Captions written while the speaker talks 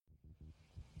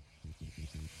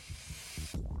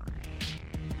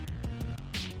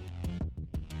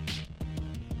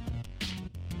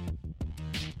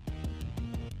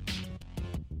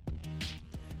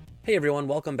Hey everyone,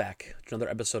 welcome back to another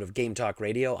episode of Game Talk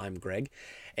Radio. I'm Greg,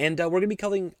 and we're going to be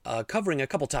covering a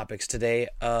couple topics today.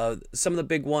 Some of the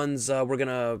big ones we're going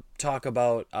to talk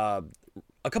about. A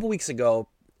couple weeks ago,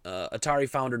 Atari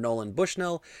founder Nolan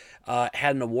Bushnell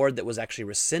had an award that was actually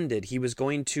rescinded. He was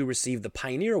going to receive the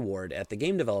Pioneer Award at the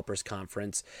Game Developers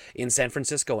Conference in San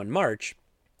Francisco in March.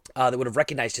 That would have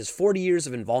recognized his 40 years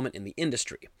of involvement in the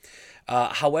industry.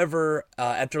 However,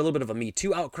 after a little bit of a Me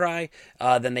Too outcry,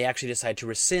 then they actually decided to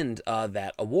rescind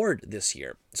that award this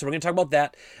year. So we're going to talk about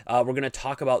that. We're going to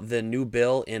talk about the new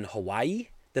bill in Hawaii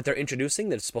that they're introducing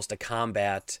that's supposed to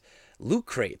combat loot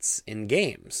crates in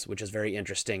games, which is very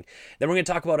interesting. Then we're going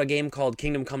to talk about a game called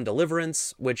Kingdom Come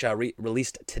Deliverance, which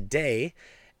released today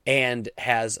and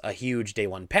has a huge day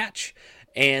one patch.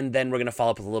 And then we're going to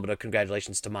follow up with a little bit of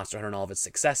congratulations to Monster Hunter and all of its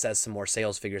success as some more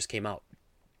sales figures came out.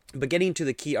 But getting to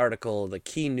the key article, the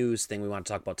key news thing we want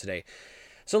to talk about today.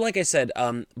 So like I said,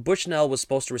 Bushnell was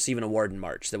supposed to receive an award in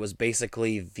March that was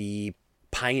basically the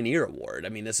Pioneer Award. I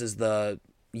mean, this is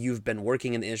you've been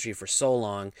working in the industry for so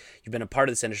long. You've been a part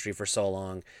of this industry for so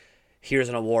long. Here's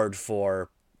an award for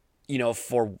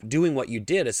doing what you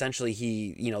did. Essentially,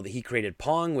 he created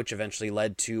Pong, which eventually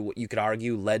led to what you could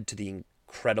argue led to the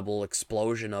incredible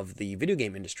explosion of the video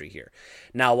game industry here.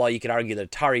 Now, while you could argue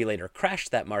that Atari later crashed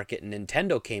that market and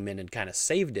Nintendo came in and kind of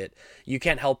saved it, you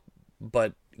can't help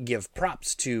but give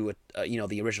props to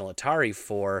the original Atari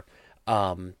for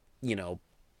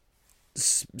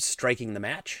striking the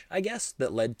match, I guess,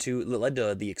 that led to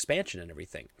the expansion and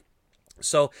everything.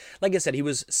 So, like I said, he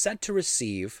was set to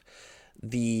receive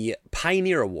the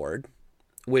Pioneer Award,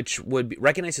 which would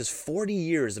recognize his 40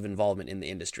 years of involvement in the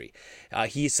industry.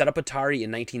 He set up Atari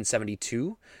in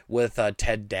 1972 with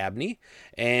Ted Dabney,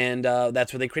 and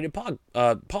that's where they created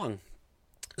Pong.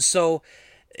 So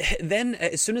then,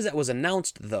 as soon as that was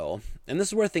announced, though, and this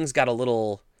is where things got a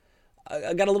little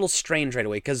strange right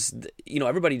away, because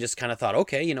everybody just kind of thought,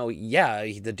 okay,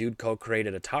 the dude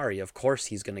co-created Atari, of course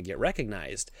he's going to get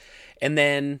recognized, and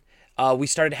then we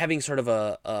started having sort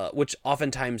of which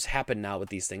oftentimes happen now with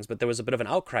these things, but there was a bit of an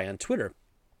outcry on Twitter,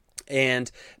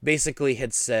 and basically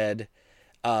had said,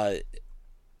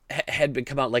 had been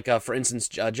come out like, for instance,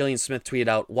 Jillian Smith tweeted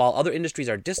out, while other industries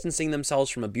are distancing themselves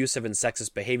from abusive and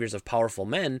sexist behaviors of powerful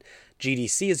men,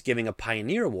 GDC is giving a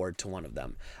Pioneer Award to one of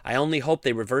them. I only hope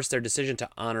they reverse their decision to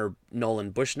honor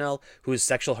Nolan Bushnell, whose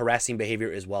sexual harassing behavior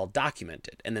is well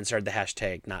documented, and then started the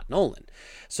hashtag not Nolan.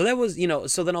 So that was,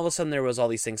 so then all of a sudden there was all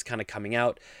these things kind of coming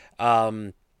out.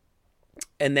 And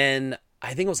then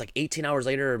I think it was like 18 hours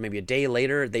later, or maybe a day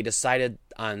later, they decided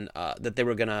on that they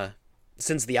were going to,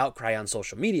 since the outcry on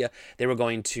social media, they were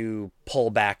going to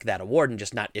pull back that award and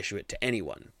just not issue it to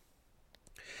anyone.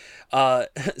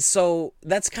 So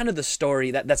that's kind of the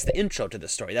story. That's the intro to the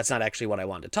story. That's not actually what I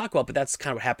wanted to talk about, but that's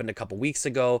kind of what happened a couple weeks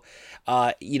ago.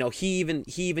 He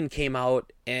even came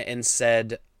out and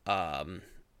said, well,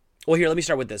 here, let me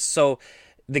start with this. So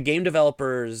the Game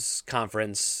Developers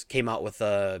Conference came out with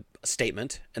a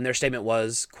statement, and their statement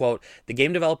was, quote, "The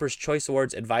Game Developers Choice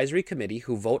Awards Advisory Committee,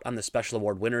 who vote on the special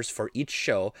award winners for each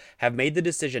show, have made the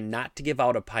decision not to give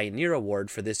out a Pioneer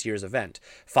Award for this year's event,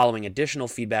 following additional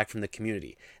feedback from the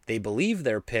community. They believe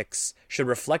their picks should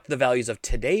reflect the values of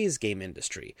today's game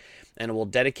industry, and will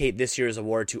dedicate this year's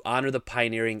award to honor the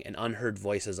pioneering and unheard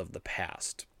voices of the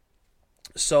past."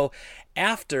 So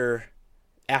after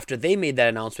they made that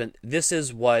announcement, this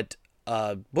is what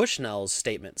Bushnell's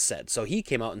statement said. So he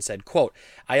came out and said, quote,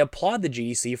 "I applaud the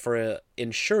GDC for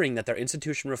ensuring that their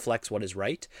institution reflects what is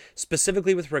right,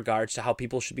 specifically with regards to how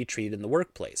people should be treated in the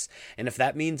workplace. And if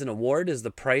that means an award is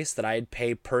the price that I'd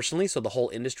pay personally so the whole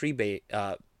industry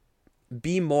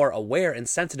be more aware and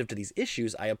sensitive to these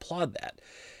issues, I applaud that.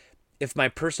 If my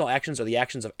personal actions or the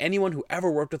actions of anyone who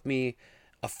ever worked with me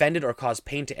offended or caused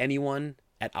pain to anyone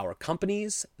at our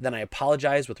companies, then I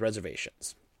apologize with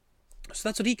reservations." So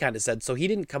that's what he kind of said. So he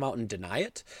didn't come out and deny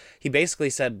it. He basically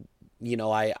said,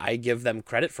 I give them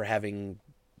credit for having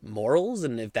morals,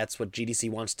 and if that's what GDC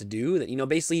wants to do, that,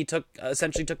 basically he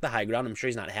essentially took the high ground. I'm sure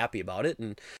he's not happy about it,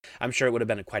 and I'm sure it would have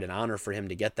been quite an honor for him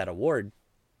to get that award.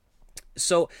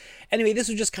 So anyway, this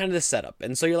was just kind of the setup.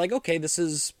 And so you're like, okay, this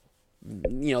is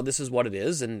what it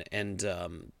is, and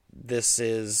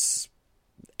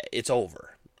it's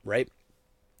over, right?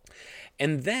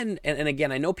 And then, and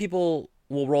again, I know people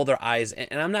will roll their eyes,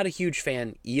 and I'm not a huge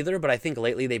fan either, but I think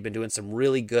lately they've been doing some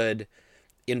really good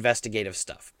investigative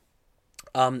stuff.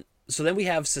 So then we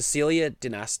have Cecilia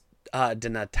D'Anastasio.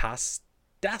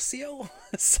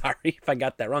 Sorry if I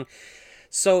got that wrong.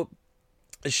 So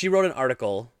she wrote an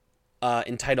article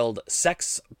entitled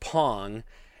 "Sex, Pong,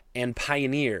 and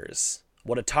Pioneers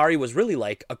what Atari was really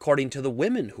like according to the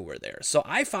women who were there. So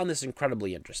I found this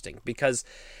incredibly interesting because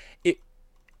it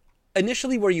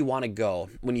initially where you want to go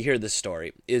when you hear this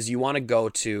story is you want to go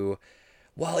to,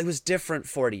 well, it was different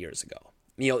 40 years ago.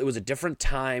 It was a different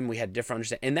time. We had different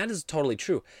understanding. And that is totally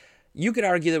true. You could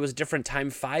argue there was a different time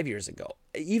 5 years ago.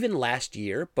 Even last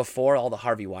year, before all the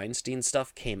Harvey Weinstein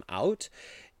stuff came out,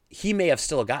 he may have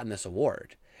still gotten this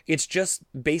award. It's just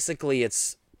basically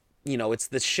it's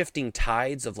the shifting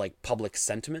tides of like public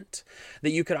sentiment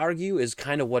that you could argue is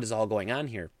kind of what is all going on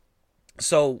here.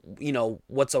 So,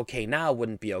 what's okay now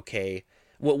wouldn't be okay,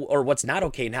 or what's not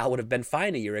okay now would have been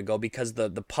fine a year ago because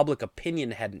the public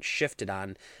opinion hadn't shifted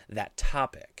on that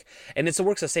topic. And it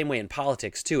works the same way in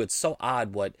politics too. It's so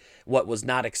odd what was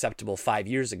not acceptable 5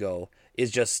 years ago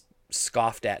is just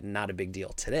scoffed at and not a big deal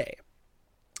today.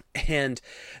 And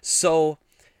so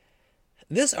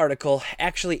this article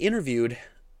actually interviewed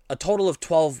a total of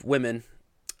 12 women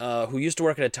who used to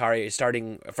work at Atari,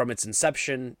 starting from its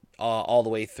inception all the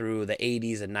way through the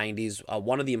 80s and 90s.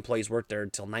 One of the employees worked there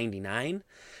until 99,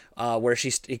 where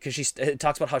it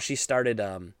talks about how she started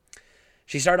off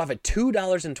at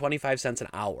 $2.25 an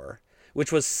hour,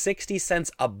 which was 60 cents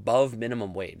above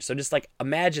minimum wage. So just like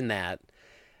imagine that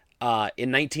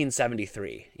in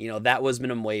 1973, that was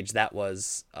minimum wage. That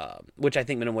was which I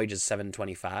think minimum wage is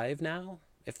 $7.25 now,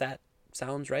 if that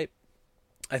sounds right.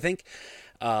 I think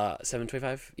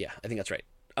 $7.25. Yeah, I think that's right.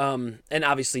 And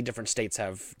obviously different states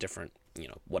have different,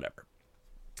 whatever.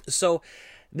 So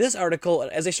this article,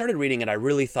 as I started reading it, I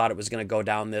really thought it was going to go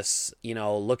down this,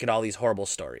 look at all these horrible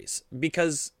stories,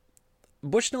 because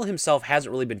Bushnell himself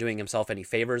hasn't really been doing himself any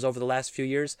favors over the last few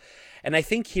years. And I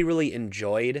think he really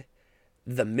enjoyed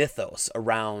the mythos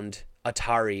around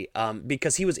Atari,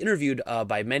 because he was interviewed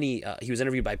by many. He was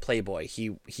interviewed by Playboy.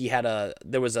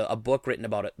 There was a book written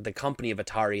about the company of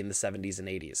Atari in the 70s and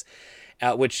 80s,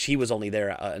 which he was only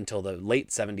there until the late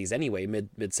 70s anyway,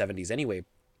 mid 70s anyway.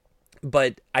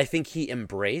 But I think he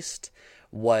embraced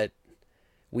what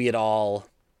we had all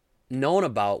known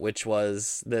about, which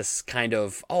was this kind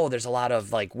of, there's a lot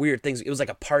of like weird things. It was like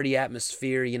a party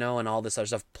atmosphere, and all this other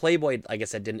stuff. Playboy, like I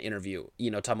said, did an interview,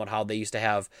 talking about how they used to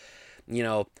have,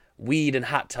 weed and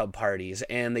hot tub parties,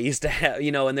 and they used to have,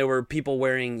 and there were people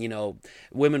wearing,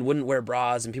 women wouldn't wear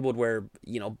bras and people would wear,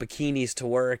 bikinis to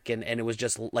work, and it was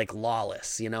just like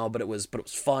lawless, but it was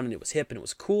fun and it was hip and it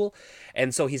was cool.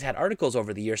 And so he's had articles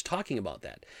over the years talking about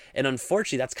that. And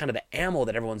unfortunately, that's kind of the ammo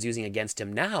that everyone's using against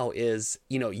him now is,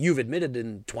 you've admitted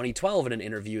in 2012 in an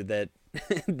interview that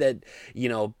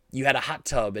you had a hot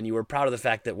tub and you were proud of the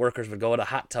fact that workers would go in a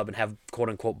hot tub and have quote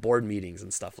unquote board meetings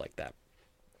and stuff like that.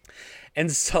 And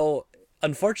so,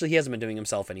 unfortunately, he hasn't been doing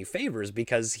himself any favors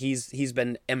because he's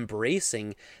been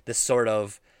embracing this sort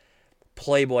of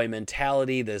Playboy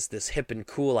mentality, this hip and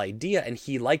cool idea, and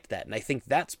he liked that. And I think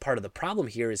that's part of the problem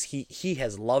here is he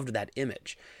has loved that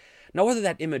image. Now, whether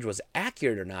that image was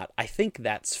accurate or not, I think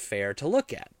that's fair to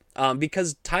look at,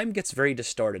 because time gets very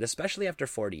distorted, especially after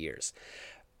 40 years.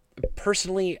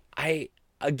 Personally,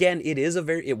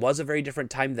 it was a very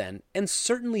different time then, and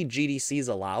certainly GDC's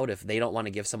allowed if they don't want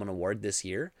to give someone an award this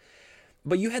year.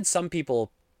 But you had some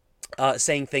people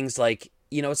saying things like,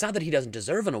 it's not that he doesn't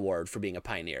deserve an award for being a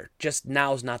pioneer, just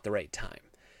now's not the right time.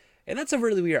 And that's a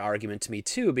really weird argument to me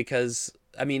too, because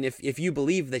if you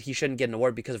believe that he shouldn't get an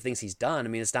award because of things he's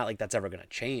done, it's not like that's ever going to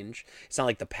change. It's not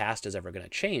like the past is ever going to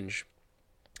change.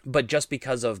 But just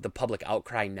because of the public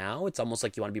outcry now, it's almost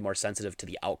like you want to be more sensitive to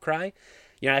the outcry.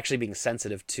 You're not actually being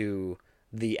sensitive to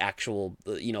the actual,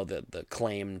 the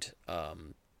claimed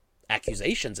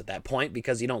accusations at that point,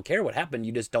 because you don't care what happened.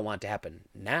 You just don't want it to happen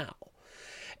now.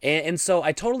 And so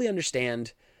I totally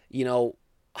understand,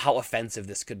 how offensive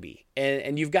this could be.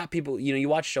 And you've got people, you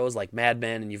watch shows like Mad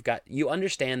Men, and you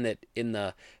understand that in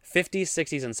the 50s,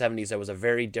 60s, and 70s, there was a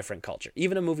very different culture.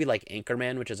 Even a movie like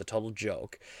Anchorman, which is a total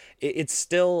joke, it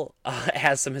still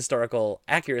has some historical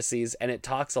accuracies, and it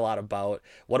talks a lot about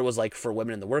what it was like for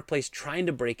women in the workplace trying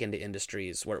to break into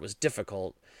industries where it was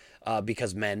difficult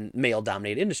because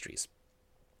male-dominated industries.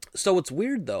 So what's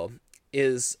weird, though,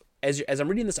 is as I'm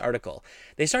reading this article,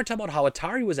 they start talking about how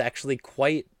Atari was actually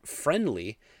quite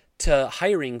friendly to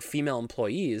hiring female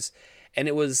employees, and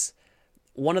it was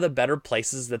one of the better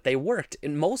places that they worked.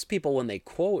 And most people, when they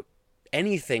quote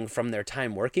anything from their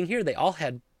time working here, they all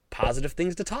had positive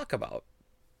things to talk about,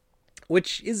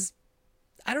 which is,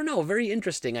 I don't know, very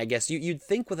interesting, I guess. You'd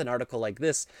think with an article like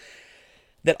this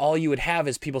that all you would have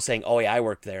is people saying, oh yeah, I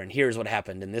worked there, and here's what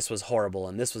happened, and this was horrible,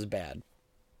 and this was bad.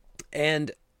 And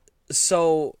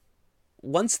so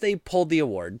once they pulled the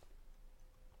award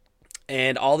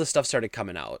and all this stuff started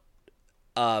coming out,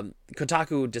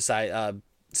 Kotaku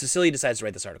Cecilia decides to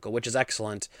write this article, which is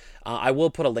excellent. I will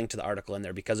put a link to the article in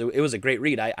there because it was a great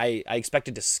read. I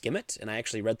expected to skim it, and I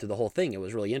actually read through the whole thing. It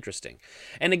was really interesting.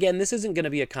 And again, this isn't going to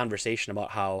be a conversation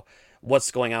about how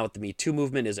what's going on with the Me Too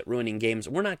movement. Is it ruining games?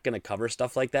 We're not going to cover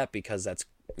stuff like that because that's,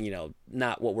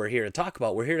 not what we're here to talk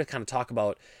about. We're here to kind of talk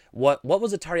about what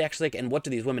was Atari actually like, and what do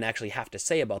these women actually have to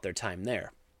say about their time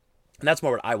there. And that's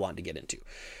more what I wanted to get into.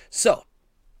 So,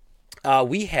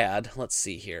 we had, let's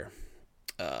see here.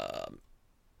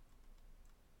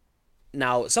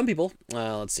 Now, some people,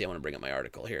 let's see, I want to bring up my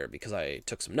article here because I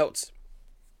took some notes.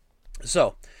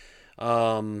 So,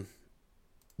 so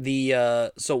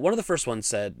one of the first ones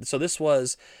said, so this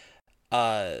was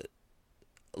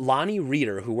Lonnie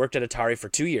Reeder, who worked at Atari for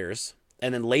 2 years,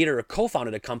 and then later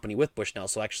co-founded a company with Bushnell,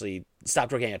 so actually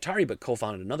stopped working at Atari, but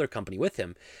co-founded another company with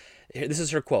him. This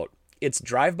is her quote. "It's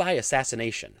drive-by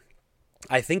assassination.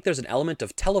 I think there's an element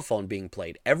of telephone being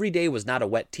played. Every day was not a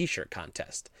wet t-shirt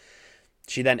contest."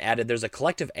 She then added, "There's a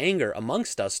collective anger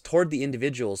amongst us toward the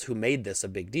individuals who made this a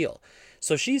big deal."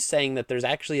 So she's saying that there's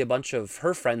actually a bunch of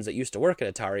her friends that used to work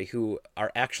at Atari who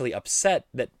are actually upset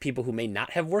that people who may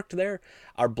not have worked there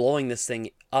are blowing this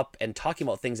thing up and talking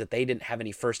about things that they didn't have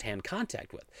any firsthand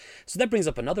contact with. So that brings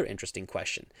up another interesting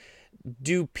question.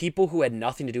 Do people who had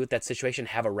nothing to do with that situation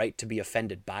have a right to be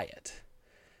offended by it?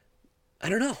 I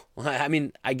don't know. I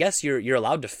mean, I guess you're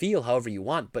allowed to feel however you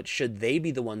want, but should they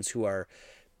be the ones who are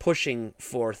pushing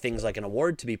for things like an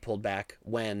award to be pulled back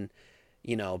when,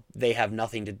 they have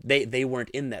nothing to, they weren't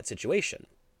in that situation?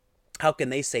 How can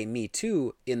they say Me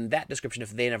Too in that description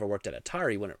if they never worked at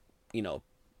Atari when it,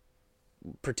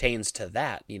 pertains to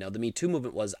that? The Me Too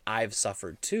movement was I've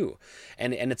suffered too.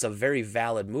 And it's a very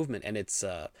valid movement, and it's,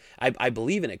 I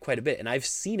believe in it quite a bit, and I've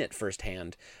seen it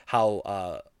firsthand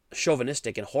how,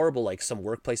 chauvinistic and horrible like some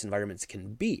workplace environments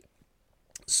can be.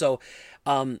 So,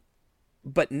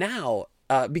 but now,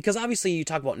 because obviously you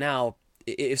talk about now,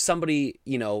 if somebody,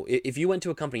 if you went to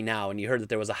a company now and you heard that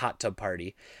there was a hot tub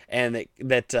party and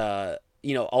that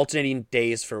alternating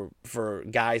days for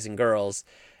guys and girls,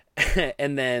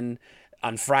 and then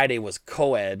on Friday was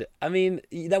co-ed, I mean,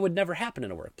 that would never happen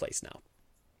in a workplace now.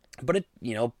 But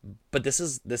but this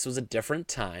was a different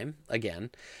time again.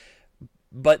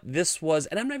 But this was,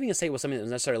 and I'm not even going to say it was something that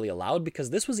was necessarily allowed,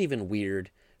 because this was even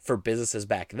weird for businesses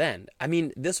back then. I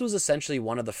mean, this was essentially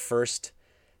one of the first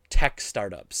tech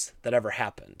startups that ever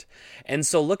happened. And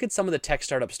so look at some of the tech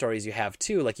startup stories you have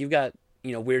too. Like you've got,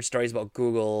 weird stories about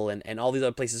Google and all these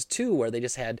other places too, where they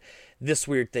just had this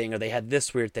weird thing, or they had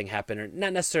this weird thing happen, or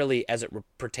not necessarily as it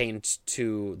pertained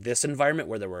to this environment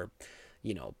where there were,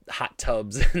 hot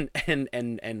tubs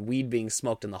and weed being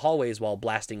smoked in the hallways while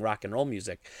blasting rock and roll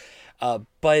music.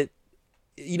 But,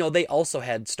 they also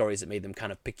had stories that made them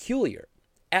kind of peculiar.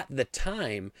 At the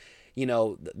time,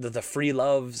 the free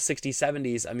love 60s,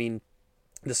 70s, I mean,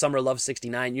 the summer love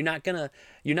 69, you're not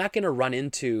gonna run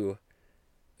into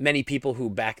many people who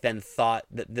back then thought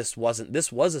that this was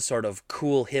a sort of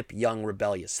cool, hip, young,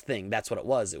 rebellious thing. That's what it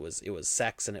was. It was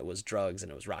sex, and it was drugs,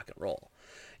 and it was rock and roll.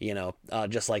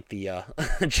 Just like the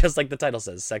just like the title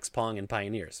says, Sex, Pong, and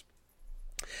Pioneers.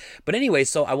 But anyway,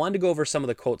 so I wanted to go over some of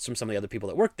the quotes from some of the other people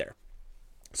that worked there.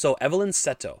 So Evelyn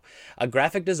Seto, a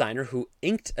graphic designer who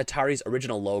inked Atari's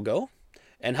original logo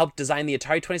and helped design the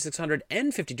Atari 2600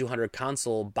 and 5200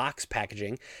 console box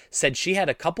packaging, said she had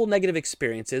a couple negative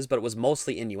experiences, but it was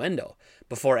mostly innuendo,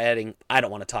 before adding, "I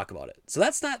don't want to talk about it." So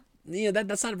that's not,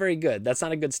 that's not very good. That's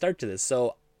not a good start to this.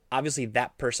 So obviously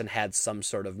that person had some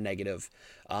sort of negative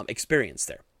experience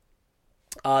there.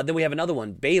 Then we have another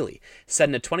one. Bailey said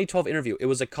in a 2012 interview, "It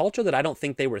was a culture that I don't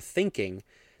think they were thinking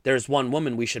there's one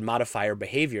woman we should modify our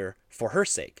behavior for her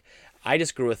sake. I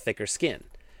just grew a thicker skin."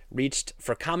 Reached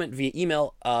for comment via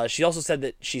email. She also said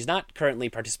that she's not currently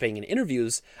participating in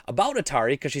interviews about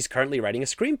Atari because she's currently writing a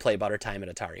screenplay about her time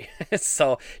at Atari.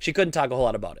 So she couldn't talk a whole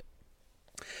lot about it.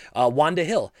 Wanda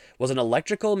Hill was an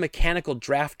electrical mechanical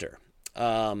drafter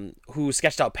who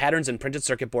sketched out patterns and printed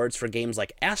circuit boards for games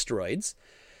like Asteroids.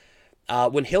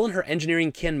 When Hill and her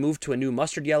engineering kin moved to a new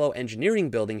mustard yellow engineering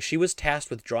building, she was tasked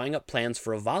with drawing up plans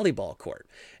for a volleyball court.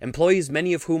 Employees,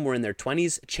 many of whom were in their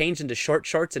 20s, changed into short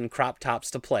shorts and crop tops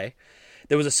to play.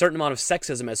 There was a certain amount of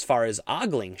sexism as far as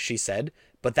ogling, she said,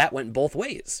 but that went both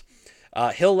ways.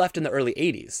 Hill left in the early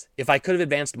 80s. "If I could have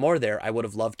advanced more there, I would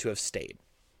have loved to have stayed."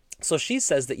 So she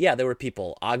says that, yeah, there were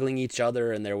people ogling each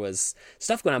other and there was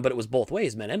stuff going on, but it was both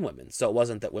ways, men and women. So it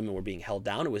wasn't that women were being held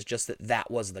down. It was just that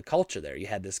that was the culture there. You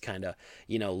had this kind of,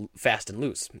 fast and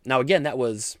loose. Now, again, that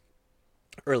was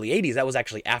early 80s. That was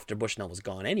actually after Bushnell was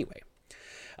gone anyway.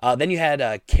 Then you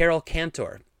had Carol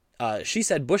Cantor. She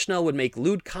said Bushnell would make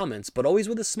lewd comments, but always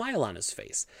with a smile on his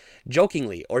face,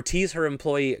 jokingly, or tease her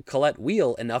employee Colette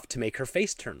Wheel enough to make her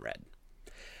face turn red.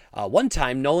 One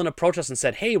time, Nolan approached us and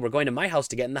said, "Hey, we're going to my house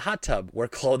to get in the hot tub, where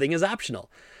clothing is optional,"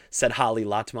 said Holly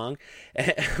Latmong,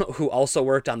 who also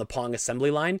worked on the Pong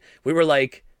assembly line. We were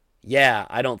like, "Yeah,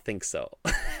 I don't think so."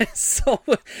 So,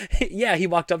 yeah, he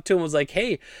walked up to him and was like,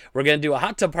 "Hey, we're going to do a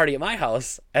hot tub party at my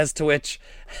house," as to which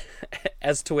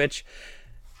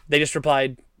they just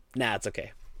replied, "Nah, it's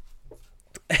okay."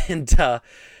 And so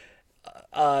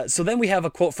then we have a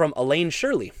quote from Elaine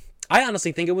Shirley. I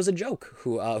honestly think it was a joke,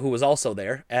 who was also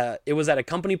there. It was at a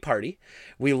company party.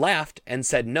 We laughed and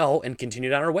said no and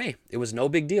continued on our way. It was no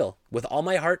big deal. With all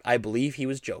my heart, I believe he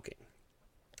was joking.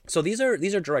 So these are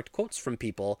direct quotes from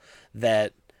people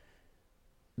that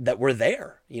were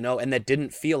there, and that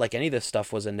didn't feel like any of this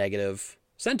stuff was a negative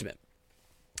sentiment.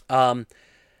 And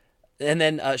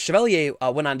then Chevalier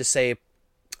went on to say,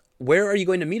 "Where are you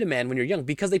going to meet a man when you're young?"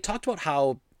 Because they talked about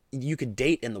how you could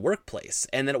date in the workplace,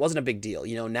 and then it wasn't a big deal.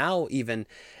 Now even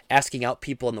asking out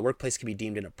people in the workplace can be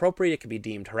deemed inappropriate. It can be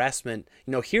deemed harassment.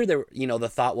 Here the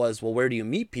thought was, well, where do you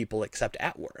meet people except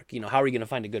at work? How are you going to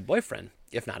find a good boyfriend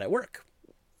if not at work?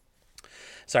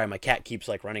 Sorry, my cat keeps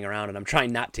running around, and I'm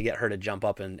trying not to get her to jump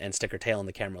up and stick her tail in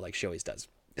the camera like she always does.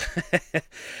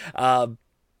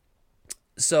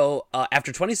 So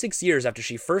after 26 years after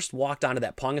she first walked onto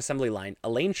that Pong assembly line,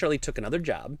 Elaine Shirley took another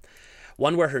job,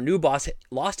 one where her new boss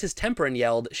lost his temper and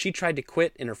yelled she tried to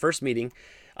quit in her first meeting.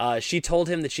 She told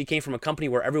him that she came from a company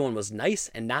where everyone was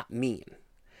nice and not mean.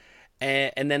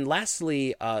 And then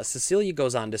lastly, Cecilia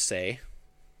goes on to say,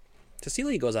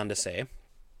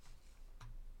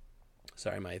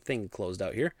 sorry, my thing closed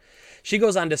out here. She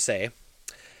goes on to say,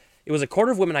 "It was a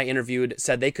quarter of women I interviewed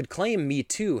said they could claim Me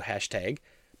Too hashtag,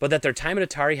 but that their time at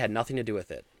Atari had nothing to do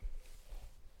with it."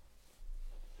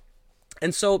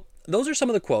 And so those are some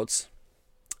of the quotes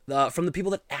from the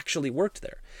people that actually worked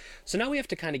there. So now we have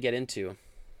to kind of get into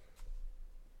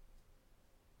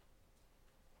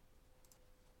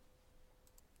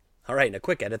all right, and a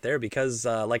quick edit there because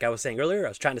like I was saying earlier, I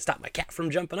was trying to stop my cat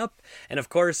from jumping up, and of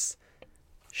course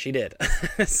she did.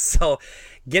 So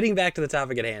getting back to the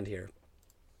topic at hand here.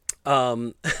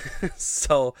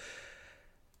 So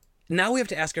now we have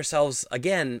to ask ourselves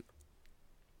again,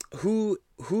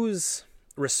 who's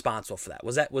responsible for that?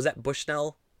 Was that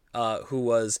Bushnell who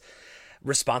was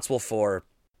responsible for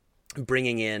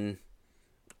bringing in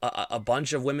a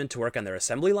bunch of women to work on their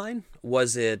assembly line?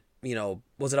 Was it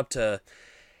up to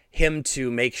him to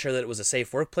make sure that it was a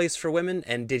safe workplace for women?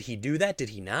 And did he do that? Did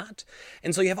he not?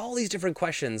 And so you have all these different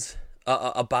questions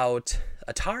about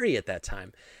Atari at that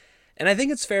time. And I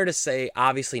think it's fair to say,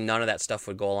 obviously, none of that stuff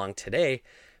would go along today,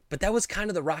 but that was kind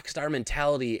of the rock star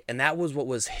mentality, and that was what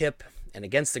was hip and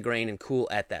against the grain and cool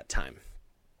at that time.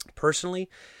 Personally,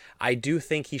 I do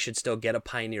think he should still get a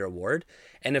Pioneer Award,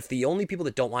 and if the only people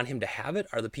that don't want him to have it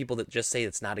are the people that just say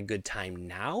it's not a good time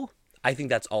now, I think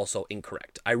that's also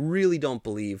incorrect. I really don't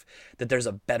believe that there's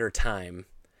a better time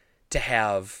to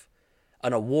have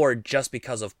an award just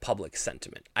because of public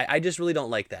sentiment. I just really don't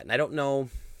like that, and I don't know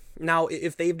now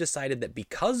if they've decided that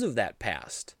because of that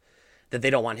past that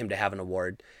they don't want him to have an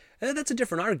award. That's a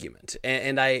different argument,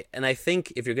 and I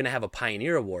think if you're going to have a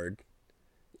Pioneer Award,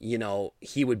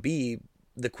 he would be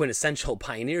the quintessential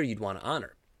pioneer you'd want to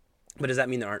honor. But does that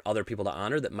mean there aren't other people to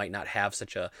honor that might not have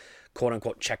such a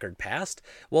quote-unquote checkered past?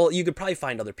 Well, you could probably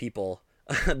find other people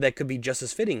that could be just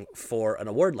as fitting for an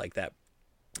award like that.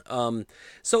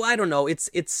 So I don't know. It's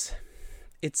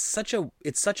such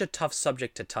a tough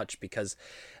subject to touch because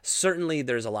certainly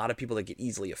there's a lot of people that get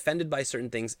easily offended by certain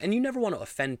things, and you never want to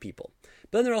offend people.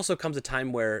 But then there also comes a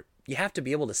time where you have to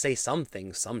be able to say some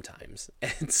things sometimes,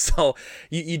 and so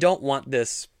you don't want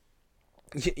this.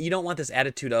 You don't want this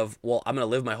attitude of, well, I'm going to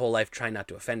live my whole life trying not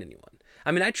to offend anyone.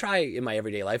 I mean, I try in my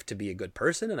everyday life to be a good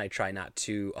person, and I try not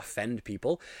to offend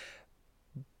people.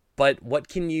 But what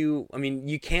can you... I mean,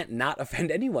 you can't not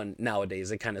offend anyone nowadays,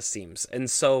 it kind of seems.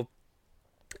 And so,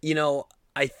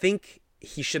 I think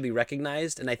he should be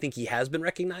recognized, and I think he has been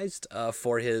recognized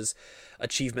for his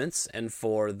achievements and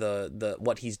for the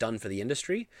what he's done for the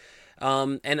industry.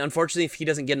 And unfortunately, if he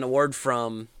doesn't get an award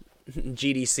from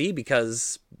GDC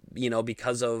because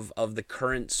of the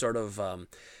current sort of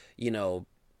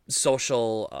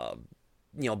social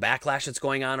backlash that's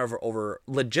going on over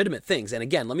legitimate things. And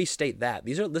again, let me state that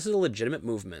this is a legitimate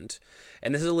movement,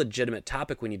 and this is a legitimate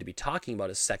topic we need to be talking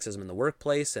about, is sexism in the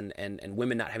workplace and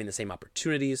women not having the same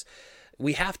opportunities.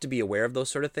 We have to be aware of those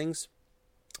sort of things.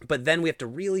 But then we have to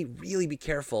really, really be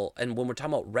careful. And when we're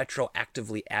talking about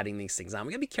retroactively adding these things on,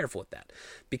 we gotta be careful with that,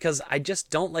 because I just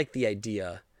don't like the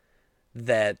idea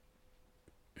that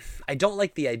I don't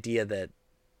like the idea that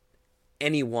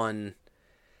anyone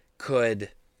could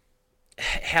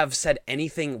have said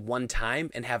anything one time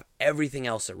and have everything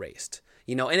else erased.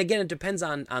 And again, it depends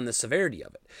on the severity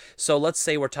of it. So let's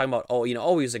say we're talking about, he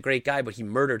was a great guy, but he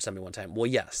murdered somebody one time. Well,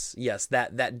 yes,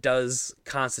 that does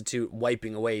constitute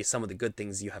wiping away some of the good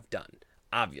things you have done,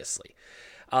 obviously.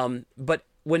 But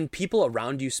when people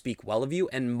around you speak well of you,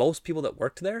 and most people that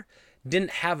worked there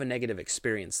didn't have a negative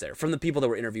experience there, from the people that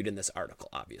were interviewed in this article,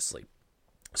 obviously.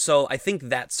 So I think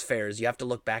that's fair, is you have to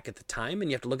look back at the time,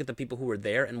 and you have to look at the people who were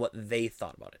there and what they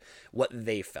thought about it, what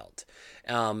they felt.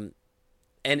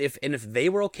 And if they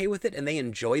were okay with it and they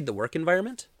enjoyed the work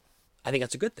environment, I think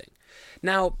that's a good thing.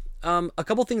 Now, a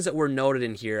couple things that were noted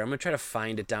in here. I'm going to try to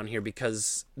find it down here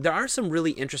because there are some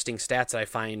really interesting stats that I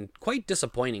find quite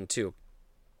disappointing too.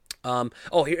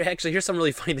 Here's some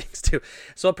really funny things too.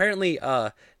 So apparently,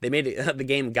 they made the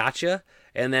game Gotcha,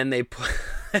 and then they put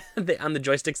on the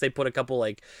joysticks they put a couple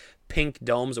like pink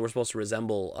domes that were supposed to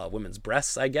resemble women's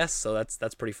breasts, I guess. So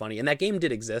that's pretty funny. And that game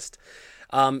did exist.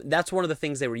 That's one of the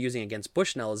things they were using against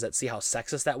Bushnell, is that see how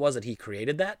sexist that was, that he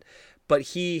created that, but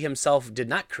he himself did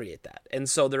not create that. And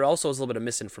so there also is a little bit of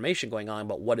misinformation going on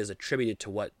about what is attributed to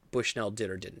what Bushnell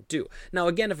did or didn't do. Now,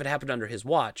 again, if it happened under his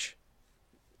watch,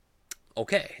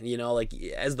 okay, like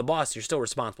as the boss, you're still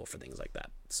responsible for things like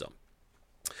that. So,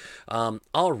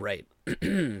 all right.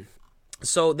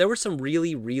 So there were some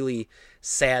really, really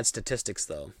sad statistics,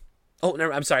 though. Oh,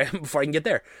 no, I'm sorry. Before I can get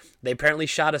there, they apparently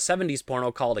shot a 70s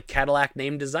porno called A Cadillac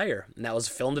Named Desire, and that was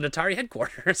filmed at Atari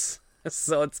headquarters.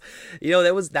 So it's,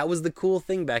 that was the cool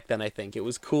thing back then. I think it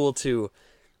was cool to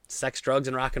sex, drugs,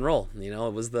 and rock and roll.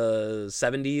 It was the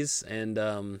 70s, and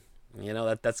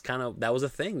that was a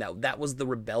thing. That was the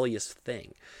rebellious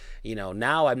thing.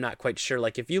 Now I'm not quite sure.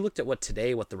 Like if you looked at what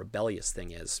the rebellious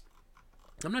thing is,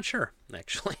 I'm not sure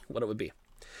actually what it would be.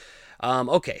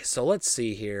 Okay, so let's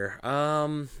see here. I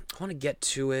want to get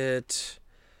to it.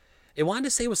 It wanted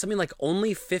to say it was something like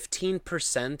only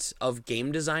 15% of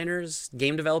game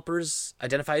developers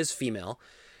identify as female.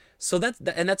 So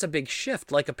that's a big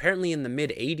shift. Like apparently in the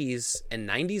mid 80s and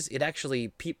 90s, it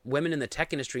actually women in the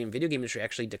tech industry and video game industry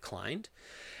actually declined.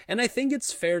 And I think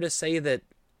it's fair to say that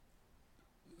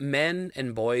men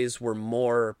and boys were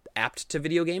more apt to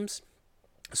video games.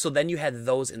 So then you had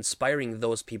those inspiring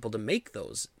those people to make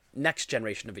those next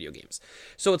generation of video games.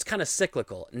 So it's kind of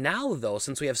cyclical. Now, though,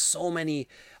 since we have so many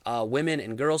women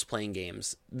and girls playing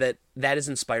games, that is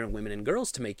inspiring women and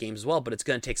girls to make games as well, but it's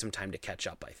going to take some time to catch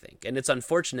up, I think. And it's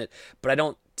unfortunate, but I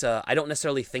don't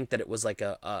necessarily think that it was like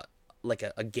a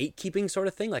gatekeeping sort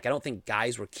of thing. Like I don't think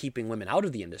guys were keeping women out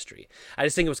of the industry. I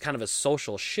just think it was kind of a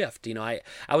social shift. I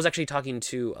was actually talking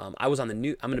to I was on the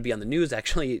news. I'm going to be on the news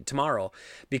actually tomorrow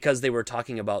because they were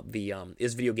talking about the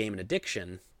is video game an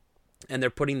addiction, and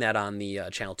they're putting that on the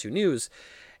Channel 2 News.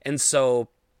 And so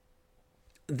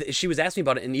she was asking me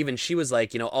about it, and even she was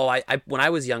like, I when I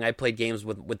was young, I played games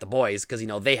with the boys because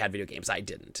they had video games, I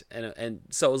didn't, and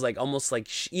so it was like almost like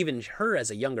even her as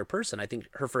a younger person, I think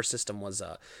her first system was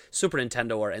Super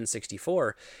Nintendo or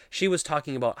N64. She was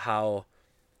talking about how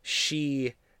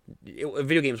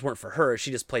video games weren't for her.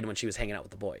 She just played when she was hanging out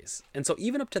with the boys, and so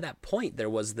even up to that point, there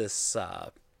was this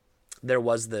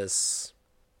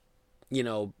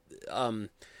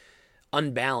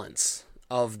unbalance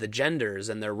of the genders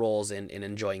and their roles in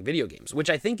enjoying video games, which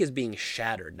I think is being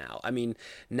shattered now. I mean,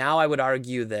 now I would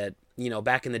argue that,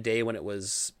 back in the day when it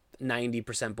was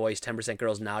 90% boys, 10%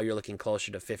 girls, now you're looking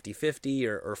closer to 50-50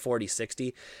 or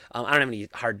 40-60. I don't have any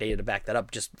hard data to back that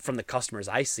up. Just from the customers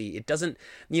I see, it doesn't,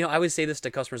 I always say this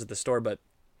to customers at the store, but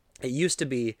it used to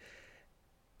be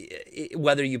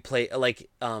whether you played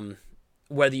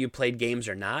games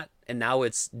or not. And now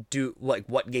it's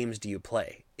what games do you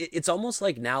play? It's almost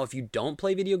like now if you don't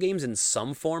play video games in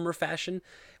some form or fashion,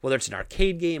 whether it's an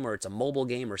arcade game or it's a mobile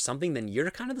game or something, then you're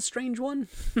kind of the strange one.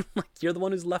 Like you're the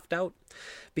one who's left out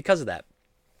because of that.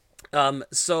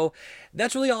 So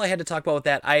that's really all I had to talk about with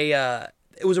that.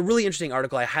 It was a really interesting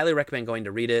article. I highly recommend going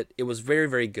to read it. It was very,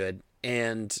 very good.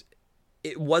 And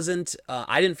it wasn't,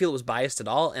 I didn't feel it was biased at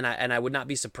all, and I would not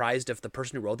be surprised if the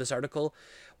person who wrote this article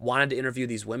wanted to interview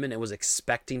these women and was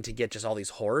expecting to get just all these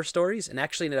horror stories, and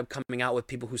actually ended up coming out with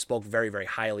people who spoke very, very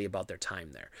highly about their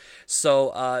time there.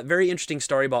 So, very interesting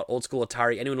story about old school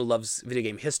Atari. Anyone who loves video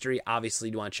game history,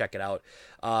 obviously you want to check it out.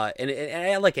 And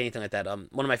I like anything like that.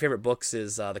 One of my favorite books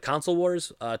is The Console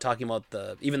Wars, talking about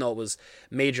even though it was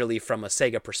majorly from a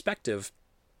Sega perspective,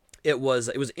 it was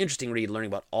an interesting read, learning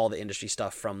about all the industry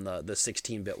stuff from the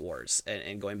 16-bit wars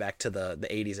and going back to the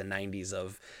 80s and 90s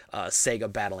of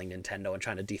Sega battling Nintendo and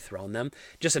trying to dethrone them.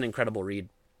 Just an incredible read.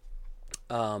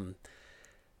 So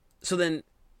then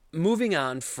moving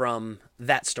on from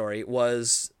that story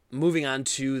was moving on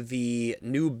to the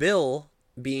new bill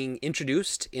being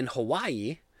introduced in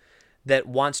Hawaii that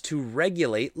wants to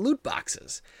regulate loot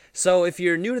boxes. So if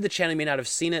you're new to the channel, you may not have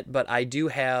seen it, but I do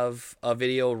have a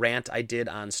video rant I did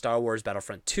on Star Wars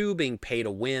Battlefront 2 being pay to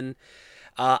win.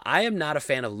 I am not a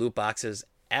fan of loot boxes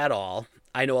at all.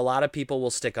 I know a lot of people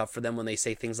will stick up for them when they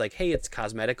say things like, hey, it's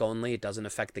cosmetic only, it doesn't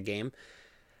affect the game.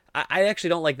 I actually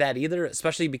don't like that either,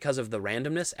 especially because of the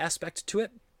randomness aspect to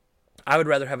it. I would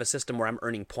rather have a system where I'm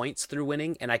earning points through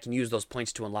winning and I can use those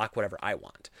points to unlock whatever I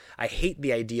want. I hate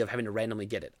the idea of having to randomly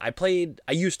get it. I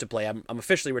used to play, I'm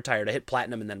officially retired. I hit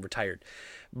platinum and then retired.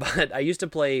 But I used to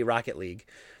play Rocket League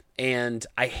and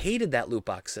I hated that loot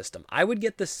box system. I would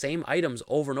get the same items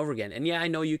over and over again. And yeah, I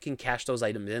know you can cash those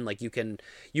items in. Like you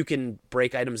can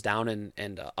break items down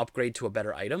and upgrade to a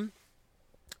better item.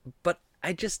 But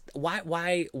I just,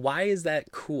 why is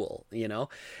that cool, you know?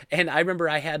 And I remember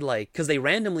I had because they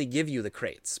randomly give you the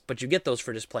crates, but you get those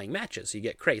for just playing matches. So you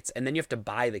get crates, and then you have to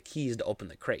buy the keys to open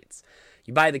the crates.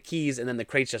 You buy the keys, and then the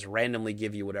crates just randomly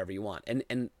give you whatever you want.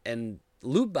 And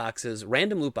loot boxes,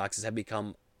 random loot boxes have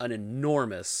become an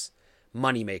enormous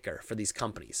moneymaker for these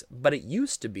companies. But it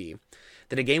used to be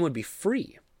that a game would be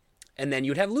free, and then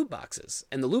you'd have loot boxes.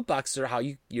 And the loot boxes are how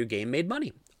your game made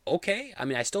money. Okay, I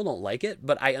mean, I still don't like it,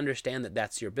 but I understand that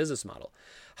that's your business model.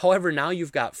 However, now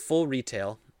you've got full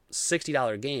retail,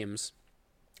 $60 games,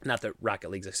 not that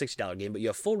Rocket League's a $60 game, but you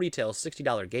have full retail,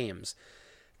 $60 games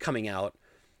coming out,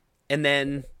 and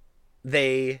then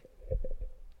they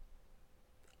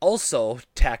also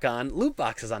tack on loot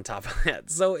boxes on top of that.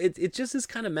 So it just is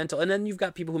kind of mental. And then you've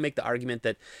got people who make the argument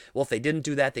that, well, if they didn't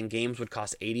do that, then games would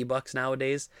cost $80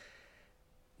 nowadays.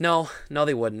 No,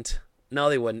 they wouldn't. No,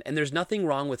 they wouldn't. And there's nothing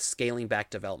wrong with scaling back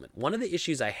development. One of the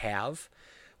issues I have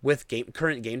with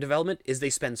current game development is they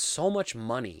spend so much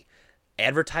money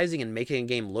advertising and making a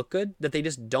game look good that they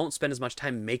just don't spend as much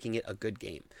time making it a good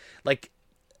game. Like,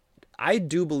 I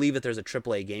do believe that there's a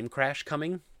AAA game crash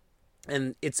coming,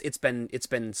 and it's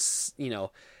been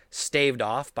staved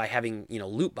off by having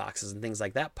loot boxes and things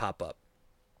like that pop up.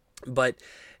 But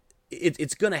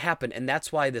it's going to happen, and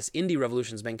that's why this indie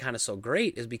revolution has been kind of so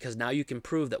great, is because now you can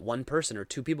prove that one person or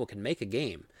two people can make a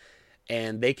game,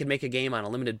 and they can make a game on a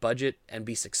limited budget and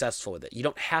be successful with it. You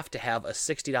don't have to have a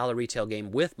 $60 retail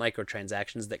game with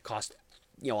microtransactions that cost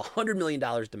 $100 million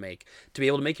to make to be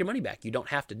able to make your money back. You don't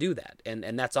have to do that,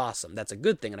 and that's awesome. That's a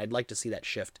good thing, and I'd like to see that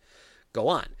shift go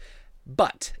on.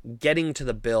 But getting to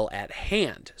the bill at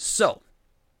hand. So,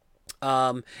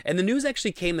 and the news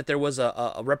actually came that there was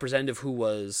a representative who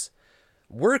was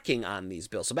working on these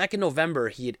bills. So back in November,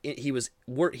 he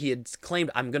had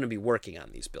claimed, I'm going to be working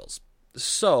on these bills.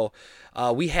 So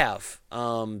we have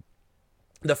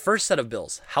the first set of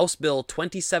bills, House Bill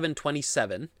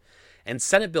 2727 and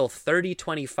Senate Bill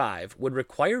 3025, would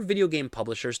require video game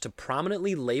publishers to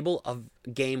prominently label a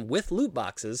game with loot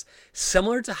boxes,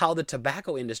 similar to how the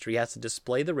tobacco industry has to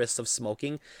display the risks of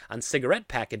smoking on cigarette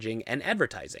packaging and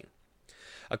advertising.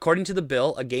 According to the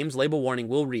bill, a game's label warning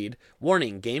will read,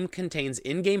 "Warning, game contains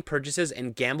in-game purchases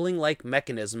and gambling-like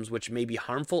mechanisms which may be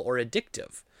harmful or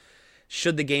addictive."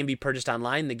 Should the game be purchased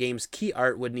online, the game's key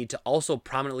art would need to also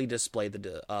prominently display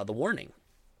the warning.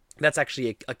 That's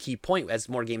actually a key point. As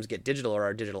more games get digital or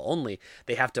are digital only,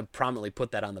 they have to prominently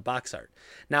put that on the box art.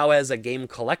 Now, as a game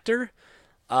collector,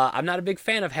 I'm not a big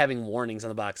fan of having warnings on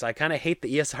the box. I kind of hate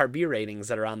the ESRB ratings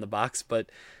that are on the box, but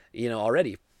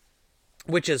already.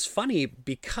 Which is funny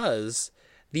because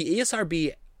the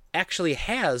ESRB actually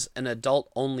has an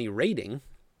adult-only rating,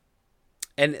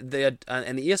 and the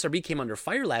ESRB came under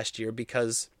fire last year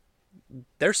because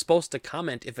they're supposed to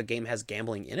comment if a game has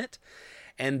gambling in it,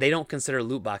 and they don't consider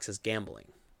loot boxes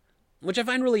gambling, which I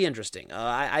find really interesting.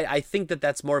 I think that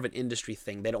that's more of an industry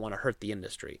thing. They don't want to hurt the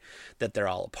industry that they're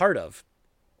all a part of,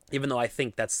 even though I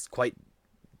think that's quite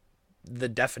the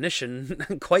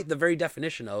very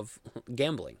definition of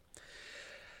gambling.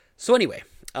 So anyway,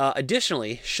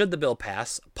 additionally, should the bill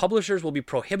pass, publishers will be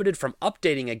prohibited from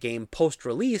updating a game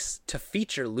post-release to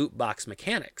feature loot box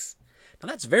mechanics. Now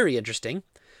that's very interesting.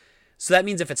 So that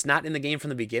means if it's not in the game from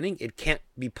the beginning, it can't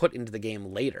be put into the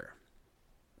game later.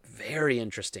 Very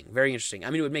interesting, very interesting. I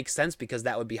mean, it would make sense because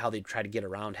that would be how they'd try to get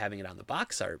around having it on the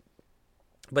box art.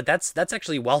 But that's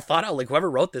actually well thought out. Like, whoever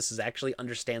wrote this actually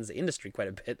understands the industry quite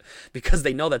a bit because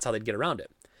they know that's how they'd get around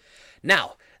it.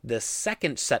 Now, the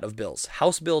second set of bills,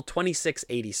 House Bill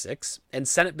 2686 and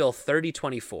Senate Bill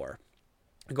 3024,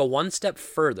 go one step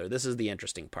further. This is the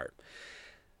interesting part.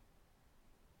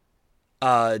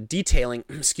 Detailing,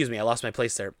 excuse me, I lost my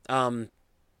place there.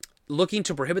 Looking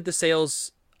to prohibit the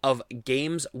sales of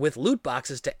games with loot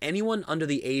boxes to anyone under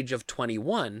the age of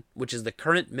 21, which is the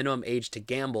current minimum age to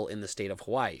gamble in the state of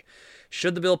Hawaii.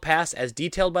 Should the bill pass as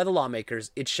detailed by the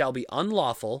lawmakers, it shall be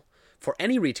unlawful for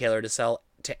any retailer to sell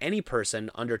to any person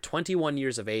under 21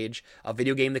 years of age a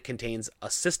video game that contains a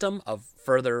system of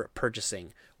further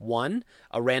purchasing. 1,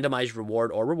 a randomized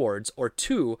reward or rewards, or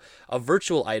 2, a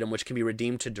virtual item which can be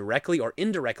redeemed to directly or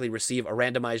indirectly receive a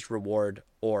randomized reward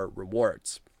or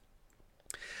rewards.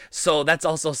 So that's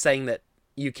also saying that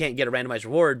you can't get a randomized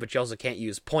reward, but you also can't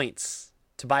use points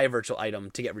to buy a virtual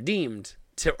item to get redeemed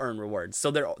to earn rewards.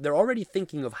 So they're already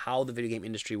thinking of how the video game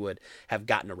industry would have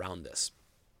gotten around this.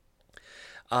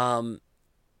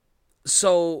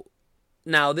 So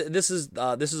now this is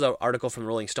an article from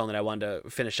Rolling Stone that I wanted to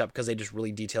finish up because they just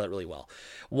really detail it really well.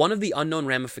 One of the unknown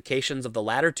ramifications of the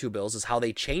latter two bills is how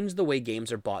they change the way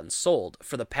games are bought and sold.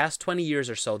 For the past 20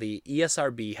 years or so, the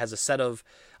ESRB has a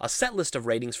set list of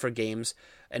ratings for games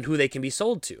and who they can be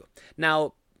sold to.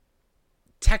 Now,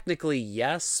 technically,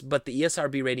 yes, but the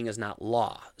ESRB rating is not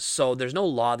law. So there's no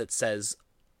law that says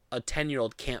a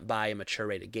 10-year-old can't buy a mature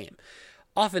rated game.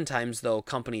 Oftentimes, though,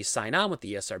 companies sign on with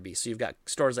the ESRB. So you've got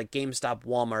stores like GameStop,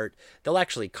 Walmart. They'll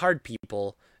actually card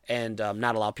people and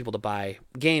not allow people to buy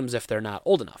games if they're not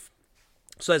old enough.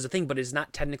 So that's the thing, but it's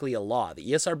not technically a law.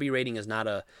 The ESRB rating is not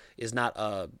a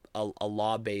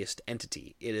law-based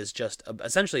entity. It is just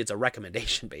essentially it's a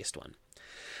recommendation-based one.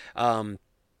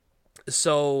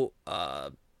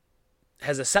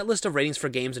 Has a set list of ratings for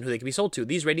games and who they can be sold to.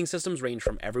 These rating systems range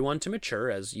from everyone to mature,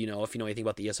 as you know if you know anything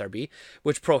about the ESRB,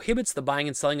 which prohibits the buying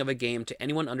and selling of a game to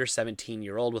anyone under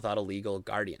 17-year-old without a legal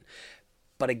guardian.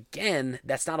 But again,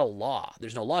 that's not a law.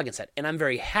 There's no law against that. And I'm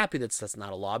very happy that that's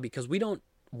not a law because we don't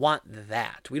want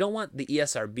that. We don't want the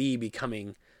ESRB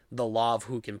becoming the law of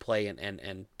who can play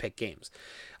and pick games.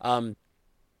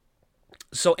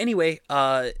 So anyway,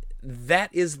 that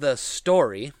is the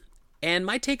story. And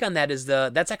my take on that is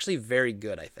that's actually very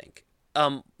good, I think.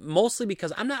 Mostly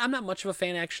because I'm not much of a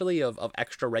fan actually of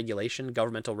extra regulation,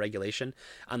 governmental regulation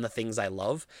on the things I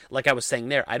love. Like I was saying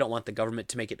there, I don't want the government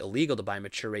to make it illegal to buy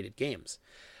mature rated games.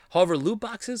 However, loot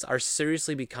boxes are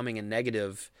seriously becoming a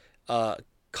negative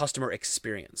customer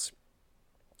experience.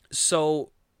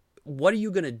 So what are you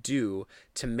going to do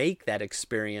to make that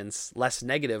experience less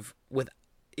negative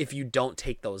if you don't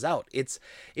take those out? It's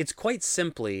quite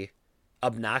simply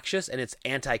obnoxious and it's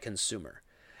anti-consumer.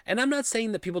 And I'm not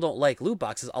saying that people don't like loot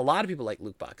boxes. A lot of people like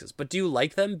loot boxes. But do you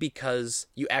like them because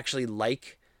you actually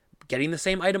like getting the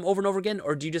same item over and over again?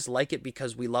 Or do you just like it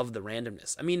because we love the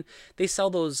randomness? I mean, they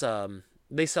sell those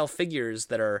they sell figures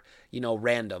that are,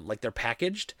 random, like they're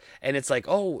packaged, and it's like,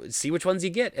 oh, see which ones you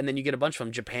get, and then you get a bunch of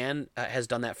them. Japan has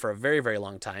done that for a very, very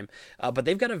long time, but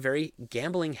they've got a very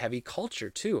gambling-heavy culture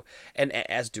too, and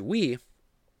as do we.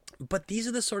 But these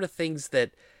are the sort of things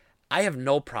that I have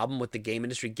no problem with the game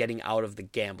industry getting out of the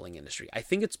gambling industry. I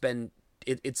think it's been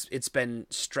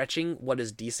stretching what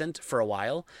is decent for a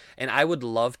while, and I would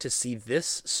love to see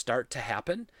this start to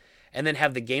happen, and then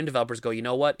have the game developers go, you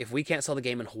know what? If we can't sell the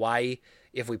game in Hawaii,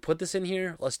 if we put this in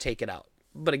here, let's take it out.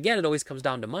 But again, it always comes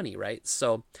down to money, right?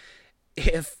 So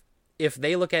if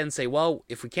they look at it and say, well,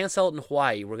 if we can't sell it in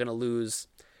Hawaii, we're going to lose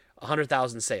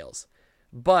 100,000 sales,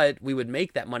 but we would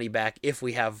make that money back if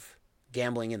we have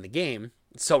gambling in the game.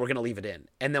 So we're going to leave it in.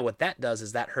 And then what that does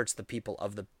is that hurts the people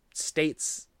of the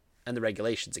states and the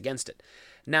regulations against it.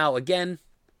 Now, again,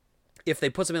 if they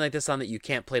put something like this on that you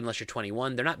can't play unless you're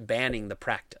 21, they're not banning the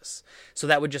practice. So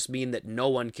that would just mean that no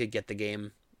one could get the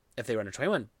game if they were under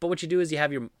 21. But what you do is you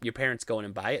have your parents go in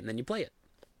and buy it, and then you play it.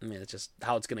 I mean, it's just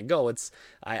how it's going to go.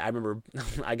 I remember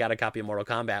I got a copy of Mortal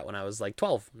Kombat when I was like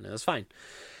 12, and it was fine.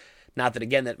 Not that,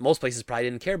 again, that most places probably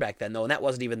didn't care back then, though, and that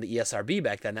wasn't even the ESRB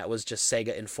back then. That was just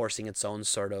Sega enforcing its own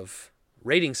sort of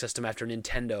rating system after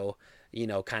Nintendo,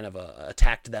 kind of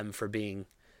attacked them for being,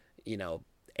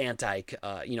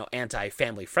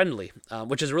 anti-family friendly,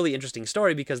 which is a really interesting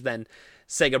story because then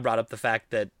Sega brought up the fact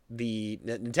that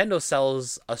Nintendo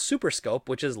sells a Super Scope,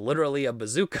 which is literally a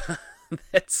bazooka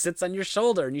that sits on your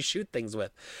shoulder and you shoot things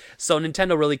with. So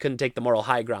Nintendo really couldn't take the moral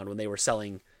high ground when they were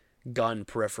selling gun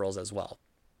peripherals as well.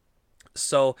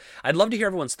 So I'd love to hear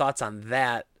everyone's thoughts on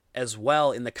that as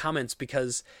well in the comments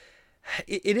because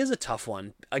it is a tough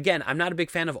one. Again, I'm not a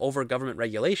big fan of over-government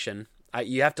regulation.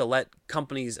 You have to let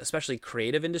companies, especially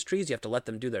creative industries, you have to let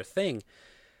them do their thing.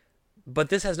 But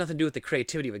this has nothing to do with the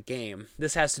creativity of a game.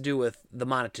 This has to do with the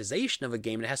monetization of a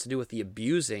game, and it has to do with the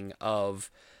abusing of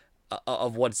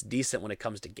what's decent when it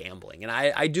comes to gambling. And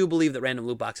I do believe that random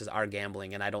loot boxes are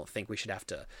gambling, and I don't think we should have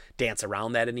to dance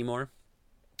around that anymore.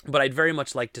 But I'd very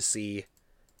much like to see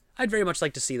I'd very much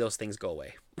like to see those things go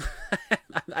away.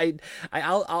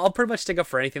 I'll pretty much stick up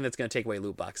for anything that's going to take away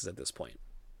loot boxes at this point.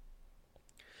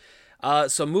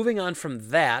 So moving on from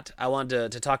that, I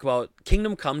wanted to talk about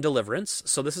Kingdom Come Deliverance.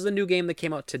 So this is a new game that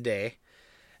came out today.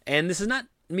 And this is not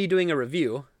me doing a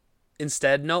review.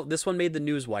 Instead, no, this one made the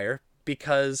newswire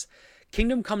because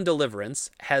Kingdom Come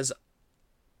Deliverance has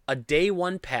a day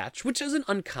one patch, which isn't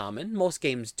uncommon. Most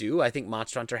games do. I think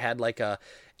Monster Hunter had like a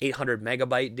 800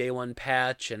 megabyte day one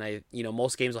patch, and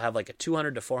most games will have like a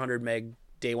 200 to 400 meg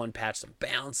day one patch, some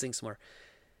balancing somewhere.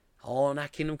 Oh,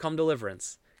 not Kingdom Come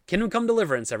Deliverance. Kingdom Come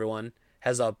Deliverance, everyone,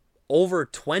 has a over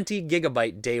 20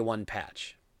 gigabyte day one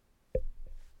patch.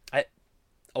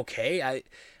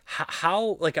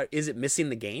 How is it missing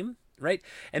the game? Right?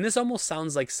 And this almost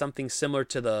sounds like something similar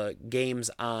to the games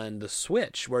on the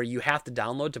Switch, where you have to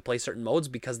download to play certain modes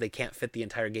because they can't fit the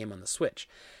entire game on the Switch.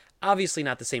 Obviously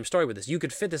not the same story with this. You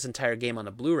could fit this entire game on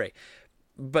a Blu-ray.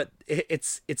 But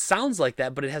it sounds like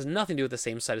that, but it has nothing to do with the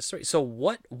same side of story. So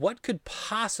what could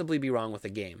possibly be wrong with the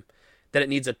game that it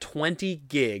needs a 20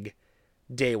 gig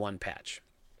day one patch?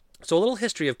 So a little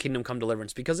history of Kingdom Come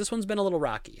Deliverance, because this one's been a little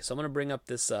rocky. So I'm going to bring up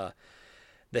this the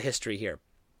history here.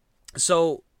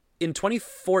 So in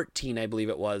 2014, I believe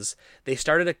it was, they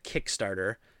started a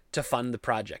Kickstarter to fund the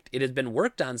project. It had been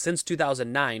worked on since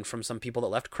 2009 from some people that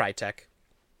left Crytek,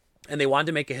 and they wanted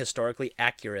to make a historically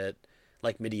accurate,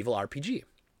 like, medieval RPG.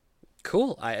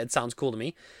 Cool. It sounds cool to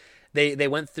me. They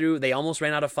went through, they almost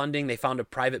ran out of funding. They found a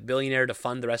private billionaire to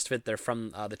fund the rest of it. They're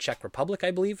from the Czech Republic, I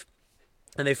believe.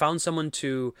 And they found someone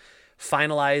to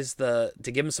finalize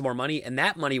to give them some more money, and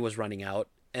that money was running out,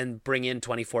 and bring in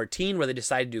 2014, where they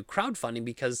decided to do crowdfunding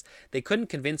because they couldn't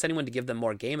convince anyone to give them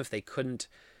more game if they couldn't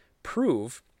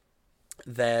prove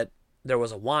that there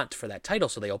was a want for that title.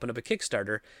 So they opened up a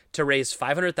Kickstarter to raise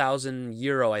 500,000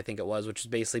 euro, I think it was, which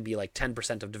would basically be like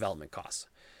 10% of development costs.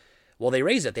 Well, they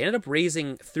raised it. They ended up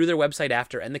raising through their website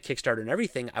after and the Kickstarter and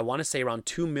everything, I want to say around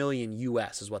 2 million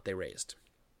US is what they raised.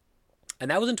 And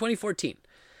that was in 2014.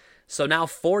 So now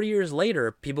 4 years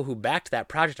later, people who backed that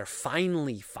project are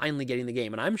finally getting the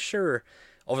game. And I'm sure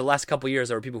over the last couple of years,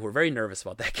 there were people who were very nervous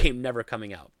about that game never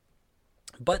coming out.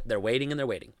 But they're waiting and they're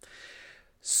waiting.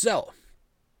 So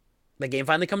the game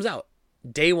finally comes out.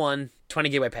 Day one, 20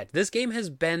 gigabyte patch. This game has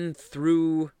been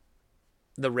through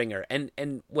the ringer.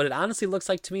 And what it honestly looks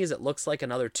like to me is it looks like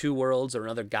another Two Worlds or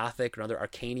another Gothic or another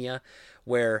Arcania,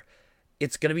 where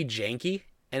it's going to be janky.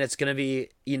 And it's going to be,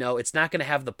 it's not going to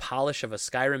have the polish of a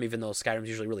Skyrim, even though Skyrim's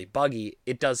usually really buggy.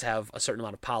 It does have a certain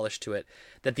amount of polish to it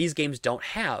that these games don't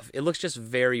have. It looks just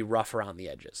very rough around the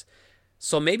edges.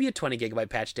 So maybe a 20 gigabyte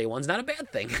patch day one's not a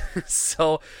bad thing.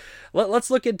 So let's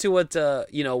look into what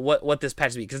this patch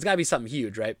is, because it's got to be something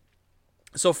huge, right?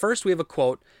 So first we have a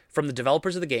quote from the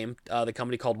developers of the game, the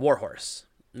company called Warhorse.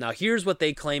 Now here's what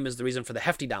they claim is the reason for the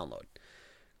hefty download.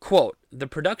 Quote, the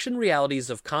production realities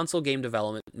of console game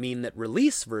development mean that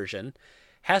release version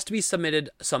has to be submitted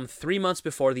some 3 months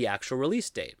before the actual release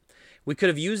date. We could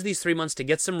have used these 3 months to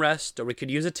get some rest, or we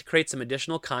could use it to create some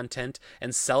additional content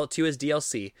and sell it to you as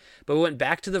DLC, but we went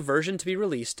back to the version to be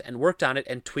released and worked on it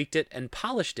and tweaked it and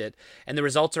polished it, and the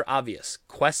results are obvious.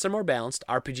 Quests are more balanced,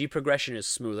 RPG progression is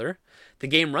smoother, the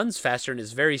game runs faster and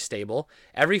is very stable,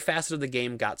 every facet of the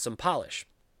game got some polish.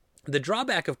 The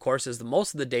drawback, of course, is that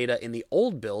most of the data in the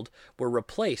old build were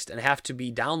replaced and have to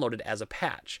be downloaded as a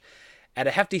patch. At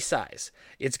a hefty size,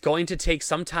 it's going to take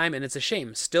some time, and it's a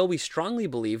shame. Still, we strongly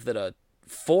believe that a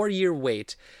 4-year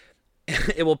wait,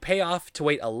 it will pay off to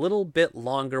wait a little bit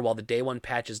longer while the day one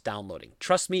patch is downloading.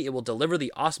 Trust me, it will deliver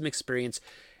the awesome experience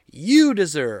you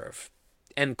deserve.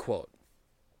 End quote.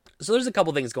 So there's a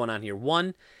couple things going on here.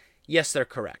 One, yes, they're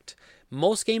correct.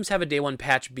 Most games have a day one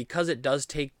patch because it does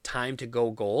take time to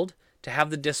go gold, to have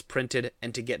the disc printed,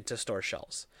 and to get into store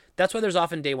shelves. That's why there's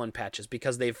often day one patches,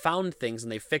 because they've found things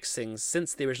and they've fixed things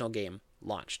since the original game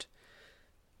launched.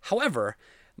 However,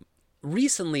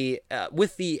 recently,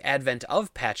 with the advent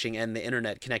of patching and the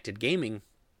internet-connected gaming,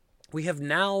 we have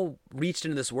now reached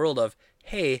into this world of,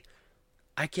 hey,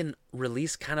 I can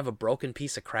release kind of a broken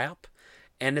piece of crap,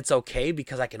 and it's okay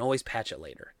because I can always patch it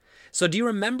later. So do you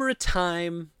remember a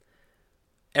time,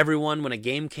 everyone, when a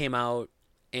game came out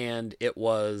and it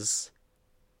was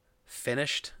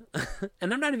finished?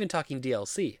 And I'm not even talking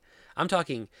DLC. I'm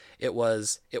talking it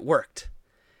worked.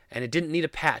 And it didn't need a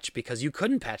patch because you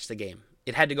couldn't patch the game.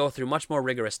 It had to go through much more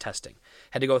rigorous testing.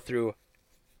 Had to go through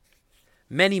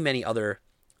many, many other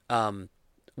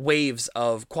waves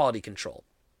of quality control.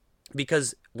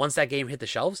 Because once that game hit the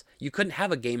shelves, you couldn't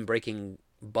have a game-breaking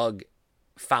bug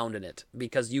found in it,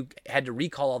 because you had to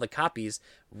recall all the copies,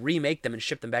 remake them, and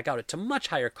ship them back out at a much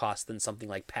higher cost than something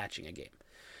like patching a game.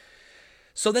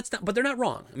 So that's not, but they're not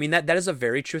wrong. I mean, that is a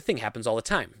very true thing. It happens all the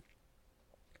time.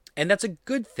 And that's a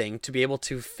good thing to be able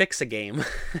to fix a game.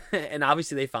 And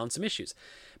obviously they found some issues.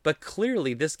 But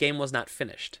clearly this game was not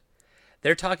finished.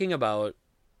 They're talking about,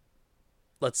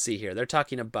 let's see here. They're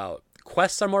talking about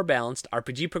quests are more balanced,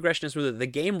 RPG progression is smoother, the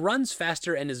game runs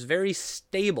faster and is very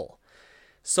stable.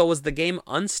 So was the game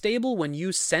unstable when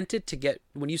you sent it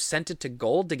to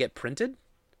gold to get printed?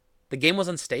 The game was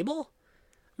unstable?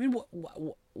 I mean,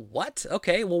 what?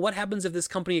 Okay, well, what happens if this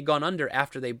company had gone under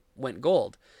after they went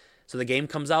gold? So the game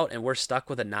comes out and we're stuck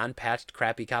with a non-patched,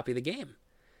 crappy copy of the game.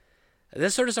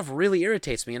 This sort of stuff really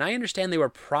irritates me, and I understand they were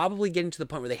probably getting to the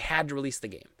point where they had to release the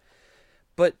game.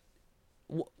 But,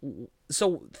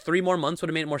 so 3 more months would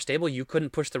have made it more stable? You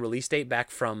couldn't push the release date back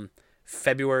from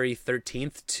February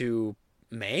 13th to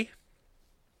May?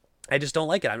 I just don't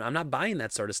like it. I'm not buying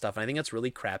that sort of stuff, and I think that's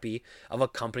really crappy of a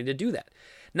company to do that.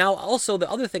 Now, also, the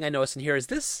other thing I noticed in here is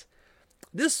this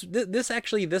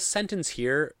sentence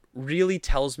here really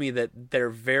tells me that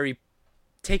they're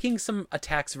taking some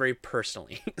attacks very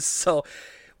personally. So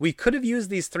we could have used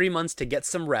these 3 months to get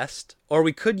some rest, or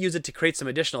we could use it to create some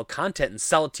additional content and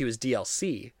sell it to you as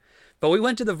DLC. But we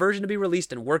went to the version to be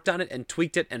released and worked on it and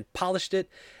tweaked it and polished it,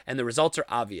 and the results are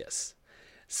obvious.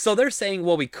 So they're saying,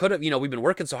 well, we could have, we've been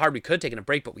working so hard, we could have taken a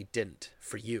break, but we didn't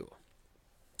for you.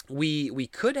 We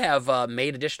could have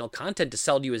made additional content to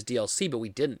sell to you as DLC, but we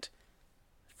didn't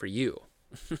for you.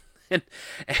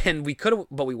 and we could have,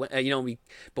 but we went,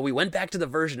 but we went back to the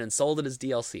version and sold it as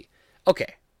DLC.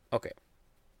 Okay.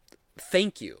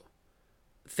 Thank you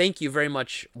very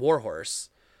much, Warhorse,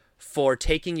 for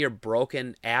taking your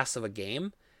broken ass of a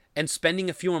game and spending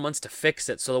a few more months to fix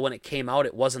it so that when it came out,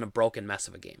 it wasn't a broken mess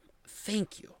of a game.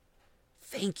 Thank you.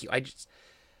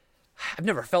 I've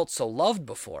never felt so loved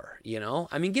before,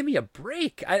 I mean, give me a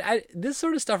break. This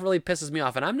sort of stuff really pisses me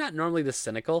off, and I'm not normally this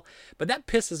cynical, but that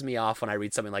pisses me off when I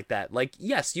read something like that. Like,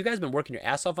 yes, you guys have been working your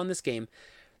ass off on this game,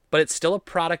 but it's still a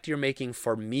product you're making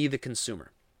for me, the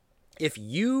consumer. If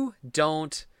you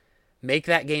don't make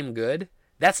that game good,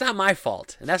 that's not my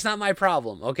fault, and that's not my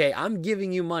problem, okay? I'm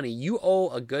giving you money. You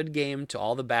owe a good game to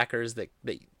all the backers that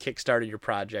kickstarted your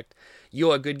project.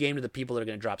 You owe a good game to the people that are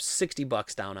going to drop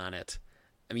 $60 down on it.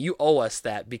 I mean, you owe us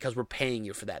that because we're paying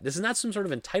you for that. This is not some sort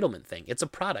of entitlement thing. It's a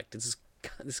product. It's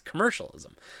this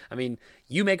commercialism. I mean,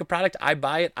 you make a product, I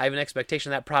buy it, I have an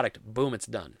expectation of that product. Boom, it's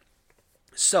done.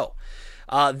 So,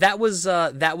 that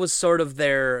was sort of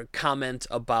their comment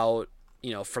about,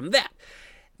 from that.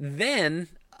 Then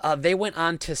they went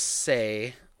on to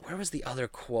say, where was the other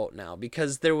quote now?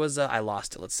 Because there was I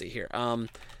lost it. Let's see here.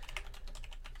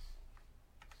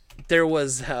 There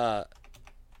was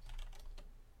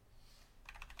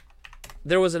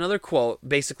another quote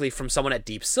basically from someone at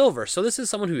Deep Silver. So this is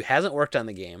someone who hasn't worked on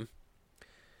the game.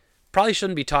 Probably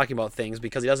shouldn't be talking about things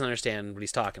because he doesn't understand what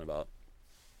he's talking about.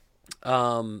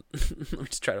 Let me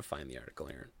just try to find the article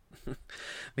here.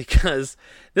 Because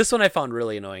this one I found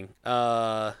really annoying.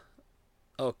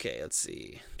 Okay, let's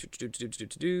see.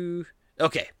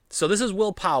 Okay, so this is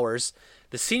Will Powers,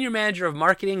 the Senior Manager of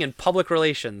Marketing and Public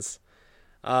Relations.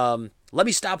 Let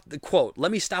me stop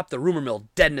the rumor mill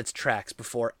dead in its tracks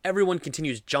before everyone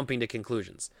continues jumping to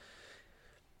conclusions.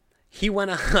 He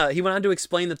went on to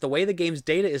explain that the way the game's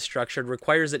data is structured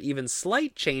requires that even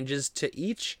slight changes to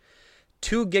each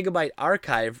 2 GB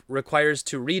archive requires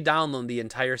to re-download the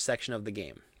entire section of the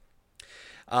game.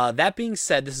 That being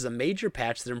said, this is a major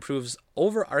patch that improves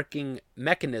overarching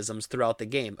mechanisms throughout the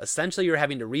game. Essentially, you're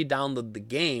having to re-download the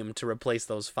game to replace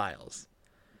those files.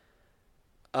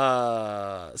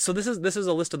 So this is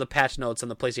a list of the patch notes on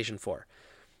the PlayStation 4.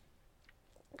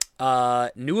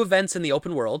 New events in the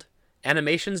open world,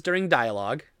 animations during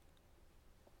dialogue.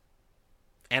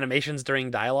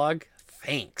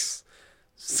 Thanks.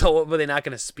 So were they not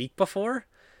going to speak before?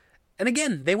 And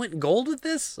again, they went gold with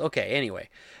this? Okay, anyway.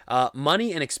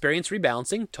 Money and experience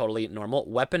rebalancing, totally normal.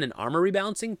 Weapon and armor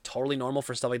rebalancing, totally normal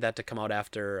for stuff like that to come out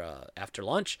after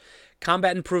launch.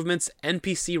 Combat improvements,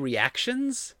 NPC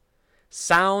reactions,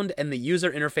 sound, and the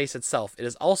user interface itself. It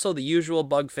is also the usual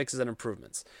bug fixes and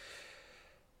improvements.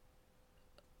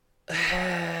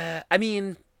 I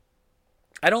mean,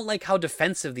 I don't like how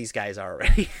defensive these guys are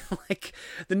already. Like,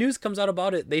 the news comes out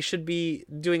about it, they should be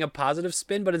doing a positive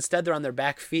spin, but instead they're on their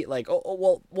back feet like,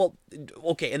 well,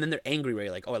 okay, and then they're angry,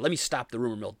 right? Like, let me stop the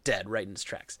rumor mill dead right in its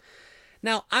tracks.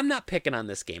 Now, I'm not picking on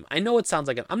this game. I know it sounds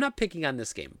like I'm not picking on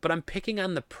this game, but I'm picking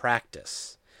on the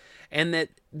practice. And that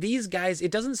these guys,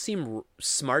 it doesn't seem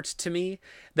smart to me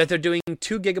that they're doing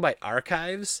 2 GB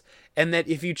archives And that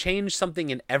if you change something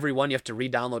in every one, you have to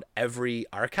re-download every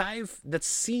archive. That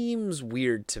seems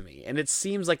weird to me. And it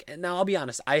seems like, now I'll be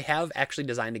honest, I have actually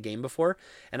designed a game before,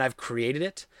 and I've created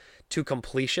it to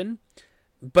completion,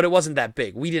 but it wasn't that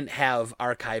big. We didn't have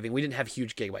archiving. We didn't have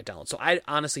huge gigabyte downloads. So I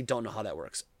honestly don't know how that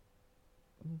works.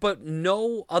 But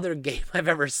no other game I've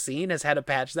ever seen has had a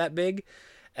patch that big,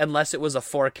 unless it was a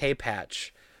 4K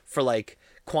patch for like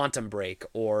Quantum Break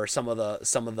or some of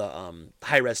the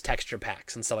high res texture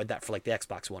packs and stuff like that for like the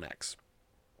Xbox One X.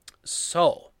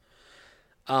 So,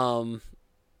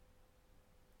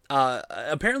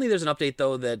 apparently there's an update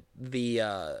though that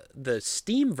the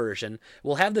Steam version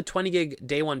will have the 20 gig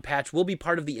day one patch will be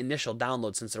part of the initial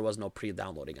download since there was no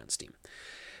pre-downloading on Steam.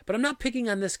 But I'm not picking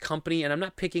on this company and I'm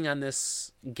not picking on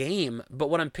this game, but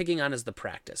what I'm picking on is the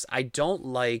practice. I don't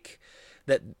like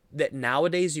that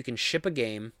nowadays you can ship a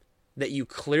game that you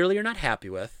clearly are not happy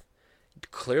with,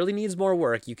 clearly needs more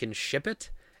work, you can ship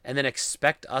it, and then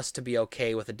expect us to be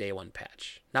okay with a day one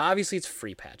patch. Now, obviously, it's a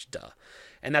free patch, duh,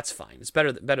 and that's fine. It's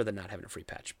better than not having a free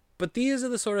patch. But these are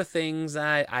the sort of things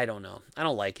I don't know. I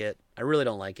don't like it. I really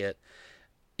don't like it.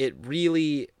 It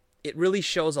really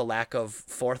shows a lack of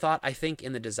forethought, I think,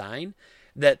 in the design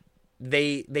that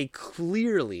they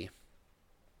clearly,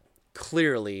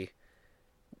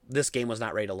 this game was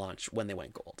not ready to launch when they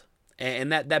went gold.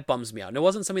 And that bums me out. And it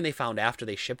wasn't something they found after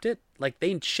they shipped it. Like,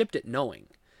 they shipped it knowing.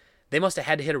 They must have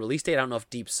had to hit a release date. I don't know if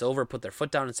Deep Silver put their foot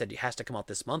down and said it has to come out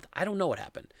this month. I don't know what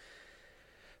happened.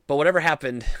 But whatever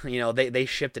happened, they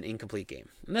shipped an incomplete game.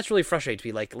 And that's really frustrating to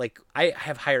me. Like I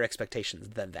have higher expectations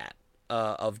than that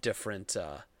of different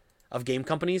of game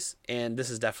companies. And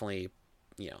this is definitely,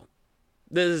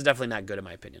 not good in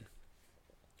my opinion.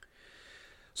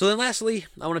 So then lastly,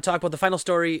 I want to talk about the final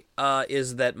story,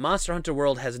 is that Monster Hunter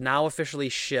World has now officially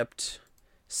shipped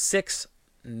 6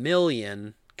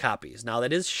 million copies. Now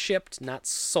that is shipped, not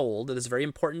sold. It is a very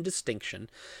important distinction.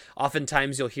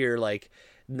 Oftentimes you'll hear, like,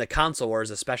 in the console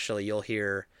wars especially, you'll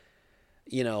hear,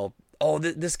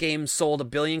 this game sold 1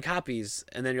 billion copies.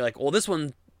 And then you're like, well, this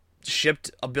one shipped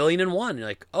 1,000,000,001. You're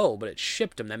like, oh, but it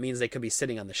shipped them. That means they could be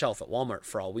sitting on the shelf at Walmart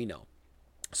for all we know.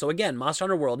 So again, Monster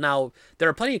Hunter World, now, there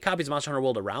are plenty of copies of Monster Hunter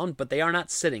World around, but they are not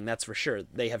sitting, that's for sure.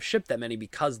 They have shipped that many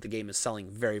because the game is selling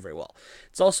very, very well.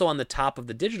 It's also on the top of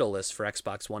the digital list for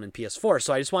Xbox One and PS4,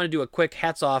 so I just want to do a quick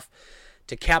hats off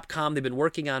to Capcom. They've been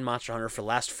working on Monster Hunter for the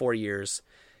last 4 years.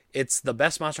 It's the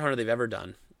best Monster Hunter they've ever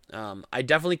done. I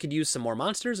definitely could use some more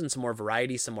monsters and some more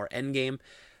variety, some more endgame,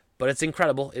 but it's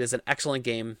incredible. It is an excellent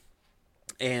game,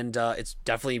 and it's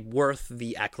definitely worth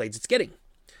the accolades it's getting.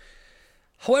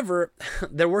 However,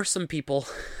 there were some people,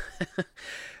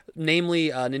 namely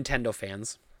Nintendo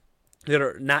fans, that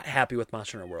are not happy with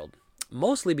Monster Hunter World.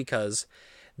 Mostly because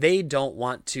they don't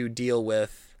want to deal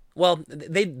with, well,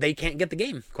 they can't get the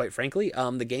game, quite frankly.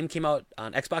 The game came out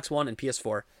on Xbox One and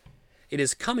PS4. It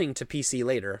is coming to PC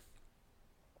later,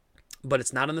 but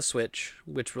it's not on the Switch,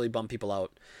 which really bummed people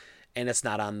out, and it's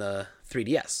not on the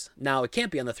 3DS. Now, it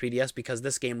can't be on the 3DS because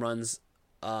this game runs...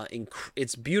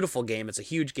 it's a beautiful game. It's a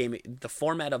huge game. The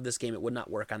format of this game, it would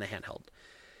not work on the handheld.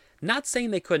 Not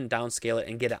saying they couldn't downscale it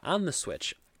and get it on the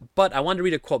Switch, but I wanted to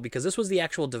read a quote because this was the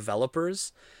actual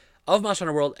developers of Monster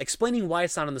Hunter World explaining why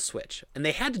it's not on the Switch. And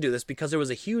they had to do this because there was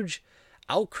a huge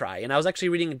outcry. And I was actually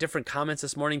reading different comments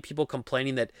this morning, people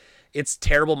complaining that it's a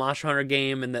terrible Monster Hunter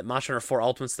game and that Monster Hunter 4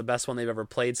 Ultimate's the best one they've ever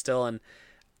played still. And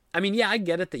I mean, yeah, I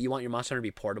get it that you want your Monster Hunter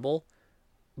to be portable,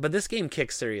 but this game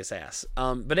kicks serious ass.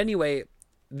 But anyway,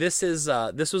 this was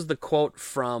the quote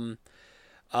from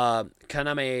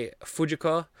Kaname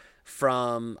Fujiko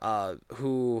from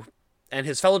who and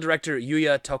his fellow director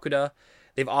Yuya Tokuda.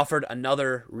 They've offered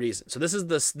another reason. So this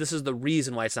is the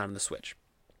reason why it's not on the Switch.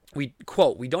 We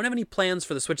don't have any plans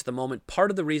for the Switch at the moment. Part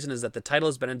of the reason is that the title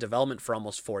has been in development for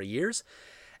almost 4 years.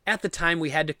 At the time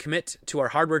we had to commit to our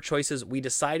hardware choices, we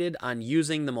decided on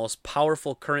using the most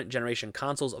powerful current generation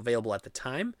consoles available at the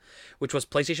time, which was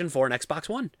PlayStation 4 and Xbox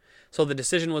One. So the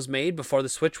decision was made before the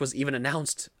Switch was even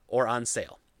announced or on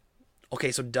sale.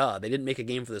 Okay, so duh, they didn't make a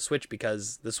game for the Switch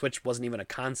because the Switch wasn't even a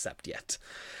concept yet.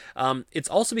 It's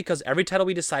also because every title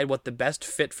we decide what the best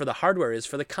fit for the hardware is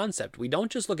for the concept. We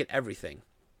don't just look at everything.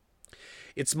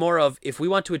 It's more of, if we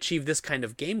want to achieve this kind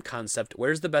of game concept,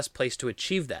 where's the best place to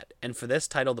achieve that? And for this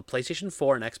title, the PlayStation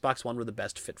 4 and Xbox One were the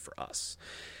best fit for us.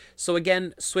 So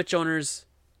again, Switch owners,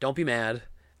 don't be mad.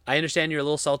 I understand you're a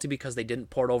little salty because they didn't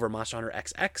port over Monster Hunter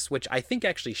XX, which I think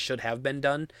actually should have been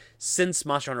done since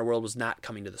Monster Hunter World was not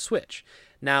coming to the Switch.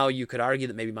 Now, you could argue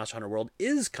that maybe Monster Hunter World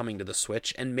is coming to the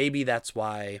Switch, and maybe that's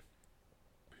why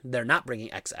they're not bringing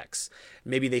XX.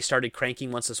 Maybe they started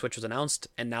cranking once the Switch was announced,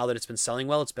 and now that it's been selling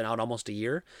well, it's been out almost a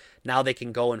year. Now they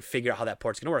can go and figure out how that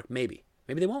port's going to work. Maybe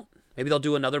they won't. Maybe they'll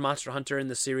do another Monster Hunter in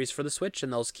the series for the Switch,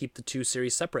 and they'll keep the two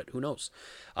series separate. Who knows?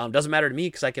 Doesn't matter to me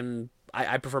because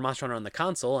I prefer Monster Hunter on the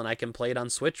console, and I can play it on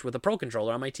Switch with a Pro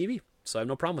Controller on my TV, so I have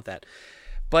no problem with that.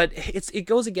 But it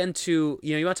goes again to,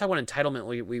 you want to talk about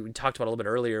entitlement. We talked about a little bit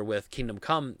earlier with Kingdom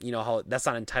Come, how that's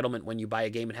not entitlement when you buy a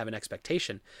game and have an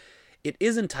expectation. It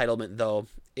is entitlement, though,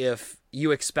 if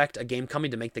you expect a game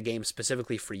coming to make the game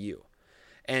specifically for you.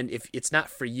 And if it's not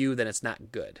for you, then it's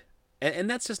not good. And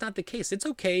that's just not the case. It's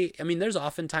okay. I mean, there's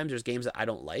games that I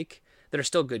don't like that are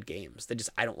still good games.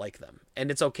 I don't like them.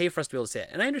 And it's okay for us to be able to say it.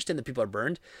 And I understand that people are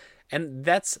burned. And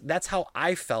that's how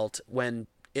I felt when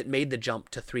it made the jump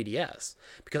to 3DS,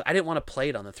 because I didn't want to play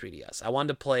it on the 3DS. I wanted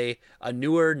to play a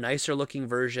newer, nicer looking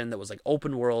version that was like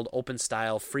open world, open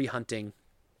style, free hunting.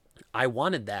 I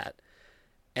wanted that.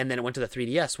 And then it went to the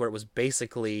 3DS where it was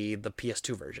basically the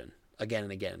PS2 version again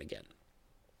and again and again.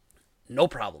 No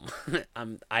problem.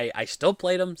 I still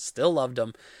played them, still loved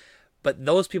them, but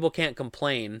those people can't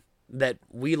complain that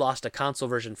we lost a console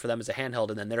version for them as a handheld,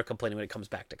 and then they're complaining when it comes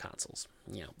back to consoles.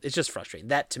 It's just frustrating.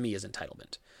 That to me is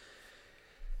entitlement.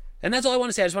 And that's all I want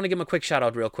to say. I just want to give them a quick shout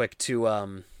out real quick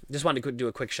to, just wanted to do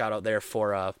a quick shout out there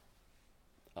for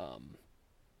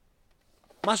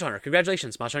Monster Hunter.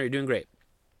 Congratulations, Monster Hunter, you're doing great.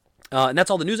 And that's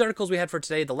all the news articles we had for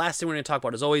today. The last thing we're going to talk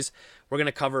about, as always, we're going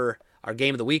to cover our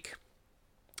game of the week.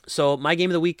 So my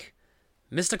game of the week,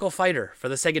 Mystical Fighter for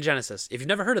the Sega Genesis. If you've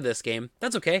never heard of this game,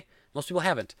 that's okay. Most people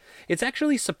haven't. It's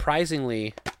actually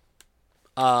surprisingly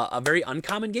a very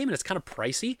uncommon game, and it's kind of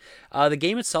pricey. The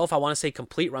game itself, I want to say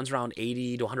complete, runs around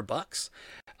 $80 to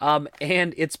 $100.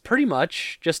 And it's pretty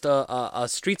much just a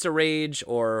Streets of Rage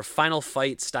or Final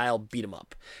Fight style beat 'em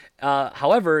up.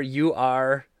 However, you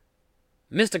are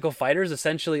mystical fighters,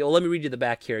 essentially. Let me read you the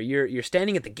back here. You're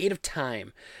standing at the gate of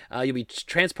time. You'll be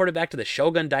transported back to the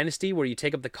Shogun Dynasty, where you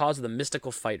take up the cause of the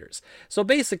mystical fighters. So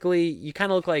basically, you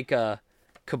kind of look like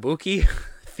kabuki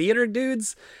theater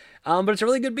dudes. But it's a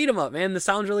really good beat 'em up, man. The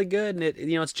sound's really good, and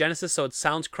it's Genesis, so it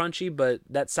sounds crunchy, but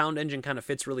that sound engine kind of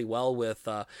fits really well with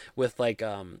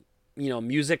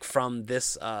music from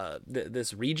this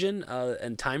this region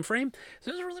and time frame.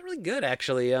 So it's really, really good,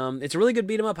 actually. It's a really good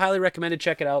beat 'em up. Highly recommended.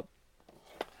 Check it out.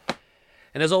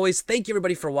 And as always, thank you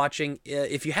everybody for watching.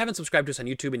 If you haven't subscribed to us on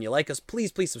YouTube and you like us,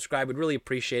 please subscribe. We'd really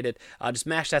appreciate it. Just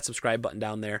mash that subscribe button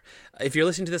down there. If you're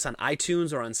listening to this on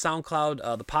iTunes or on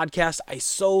SoundCloud, the podcast, I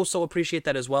so appreciate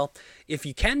that as well. If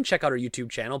you can check out our YouTube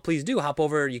channel, please do hop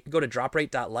over. You can go to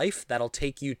droprate.life. That'll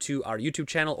take you to our YouTube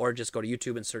channel, or just go to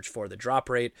YouTube and search for The Drop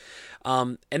Rate.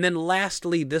 And then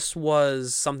lastly, this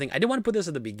was something, I didn't want to put this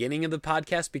at the beginning of the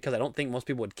podcast because I don't think most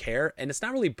people would care, and it's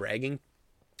not really bragging,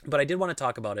 but I did want to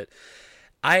talk about it.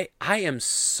 I am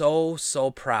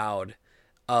so proud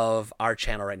of our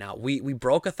channel right now. We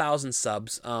broke 1,000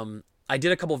 subs. I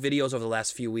did a couple videos over the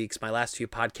last few weeks, my last few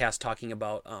podcasts, talking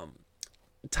about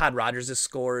Todd Rogers'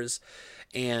 scores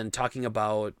and talking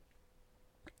about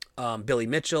Billy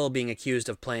Mitchell being accused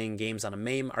of playing games on a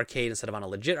MAME arcade instead of on a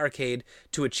legit arcade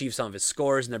to achieve some of his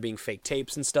scores, and there being fake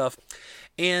tapes and stuff.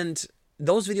 And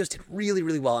those videos did really,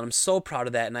 really well, and I'm so proud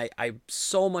of that, and I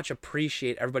so much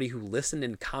appreciate everybody who listened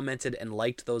and commented and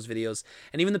liked those videos,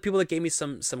 and even the people that gave me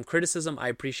some criticism, I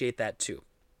appreciate that too.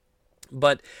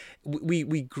 But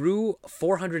we grew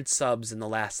 400 subs in the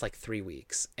last 3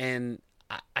 weeks, and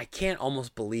I can't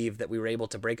almost believe that we were able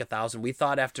to break 1,000. We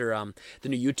thought after the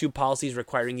new YouTube policies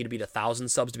requiring you to beat 1,000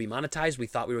 subs to be monetized, we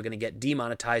thought we were going to get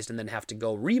demonetized and then have to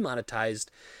go remonetized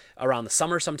around the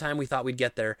summer sometime. We thought we'd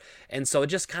get there, and so it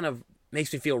just kind of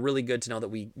makes me feel really good to know that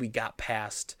we got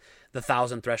past the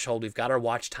 1,000 threshold. We've got our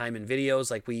watch time in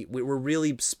videos. We're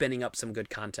really spinning up some good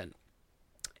content.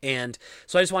 And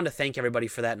so I just wanted to thank everybody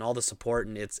for that and all the support.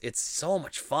 And it's so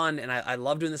much fun. And I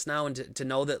love doing this now. And to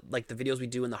know that the videos we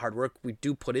do and the hard work we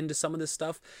do put into some of this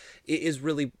stuff, it is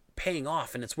really paying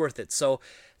off, and it's worth it. So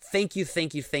thank you,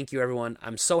 everyone.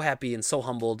 I'm so happy and so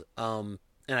humbled. And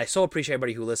I so appreciate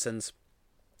everybody who listens.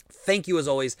 Thank you as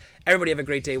always. Everybody have a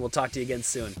great day. We'll talk to you again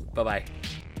soon. Bye-bye.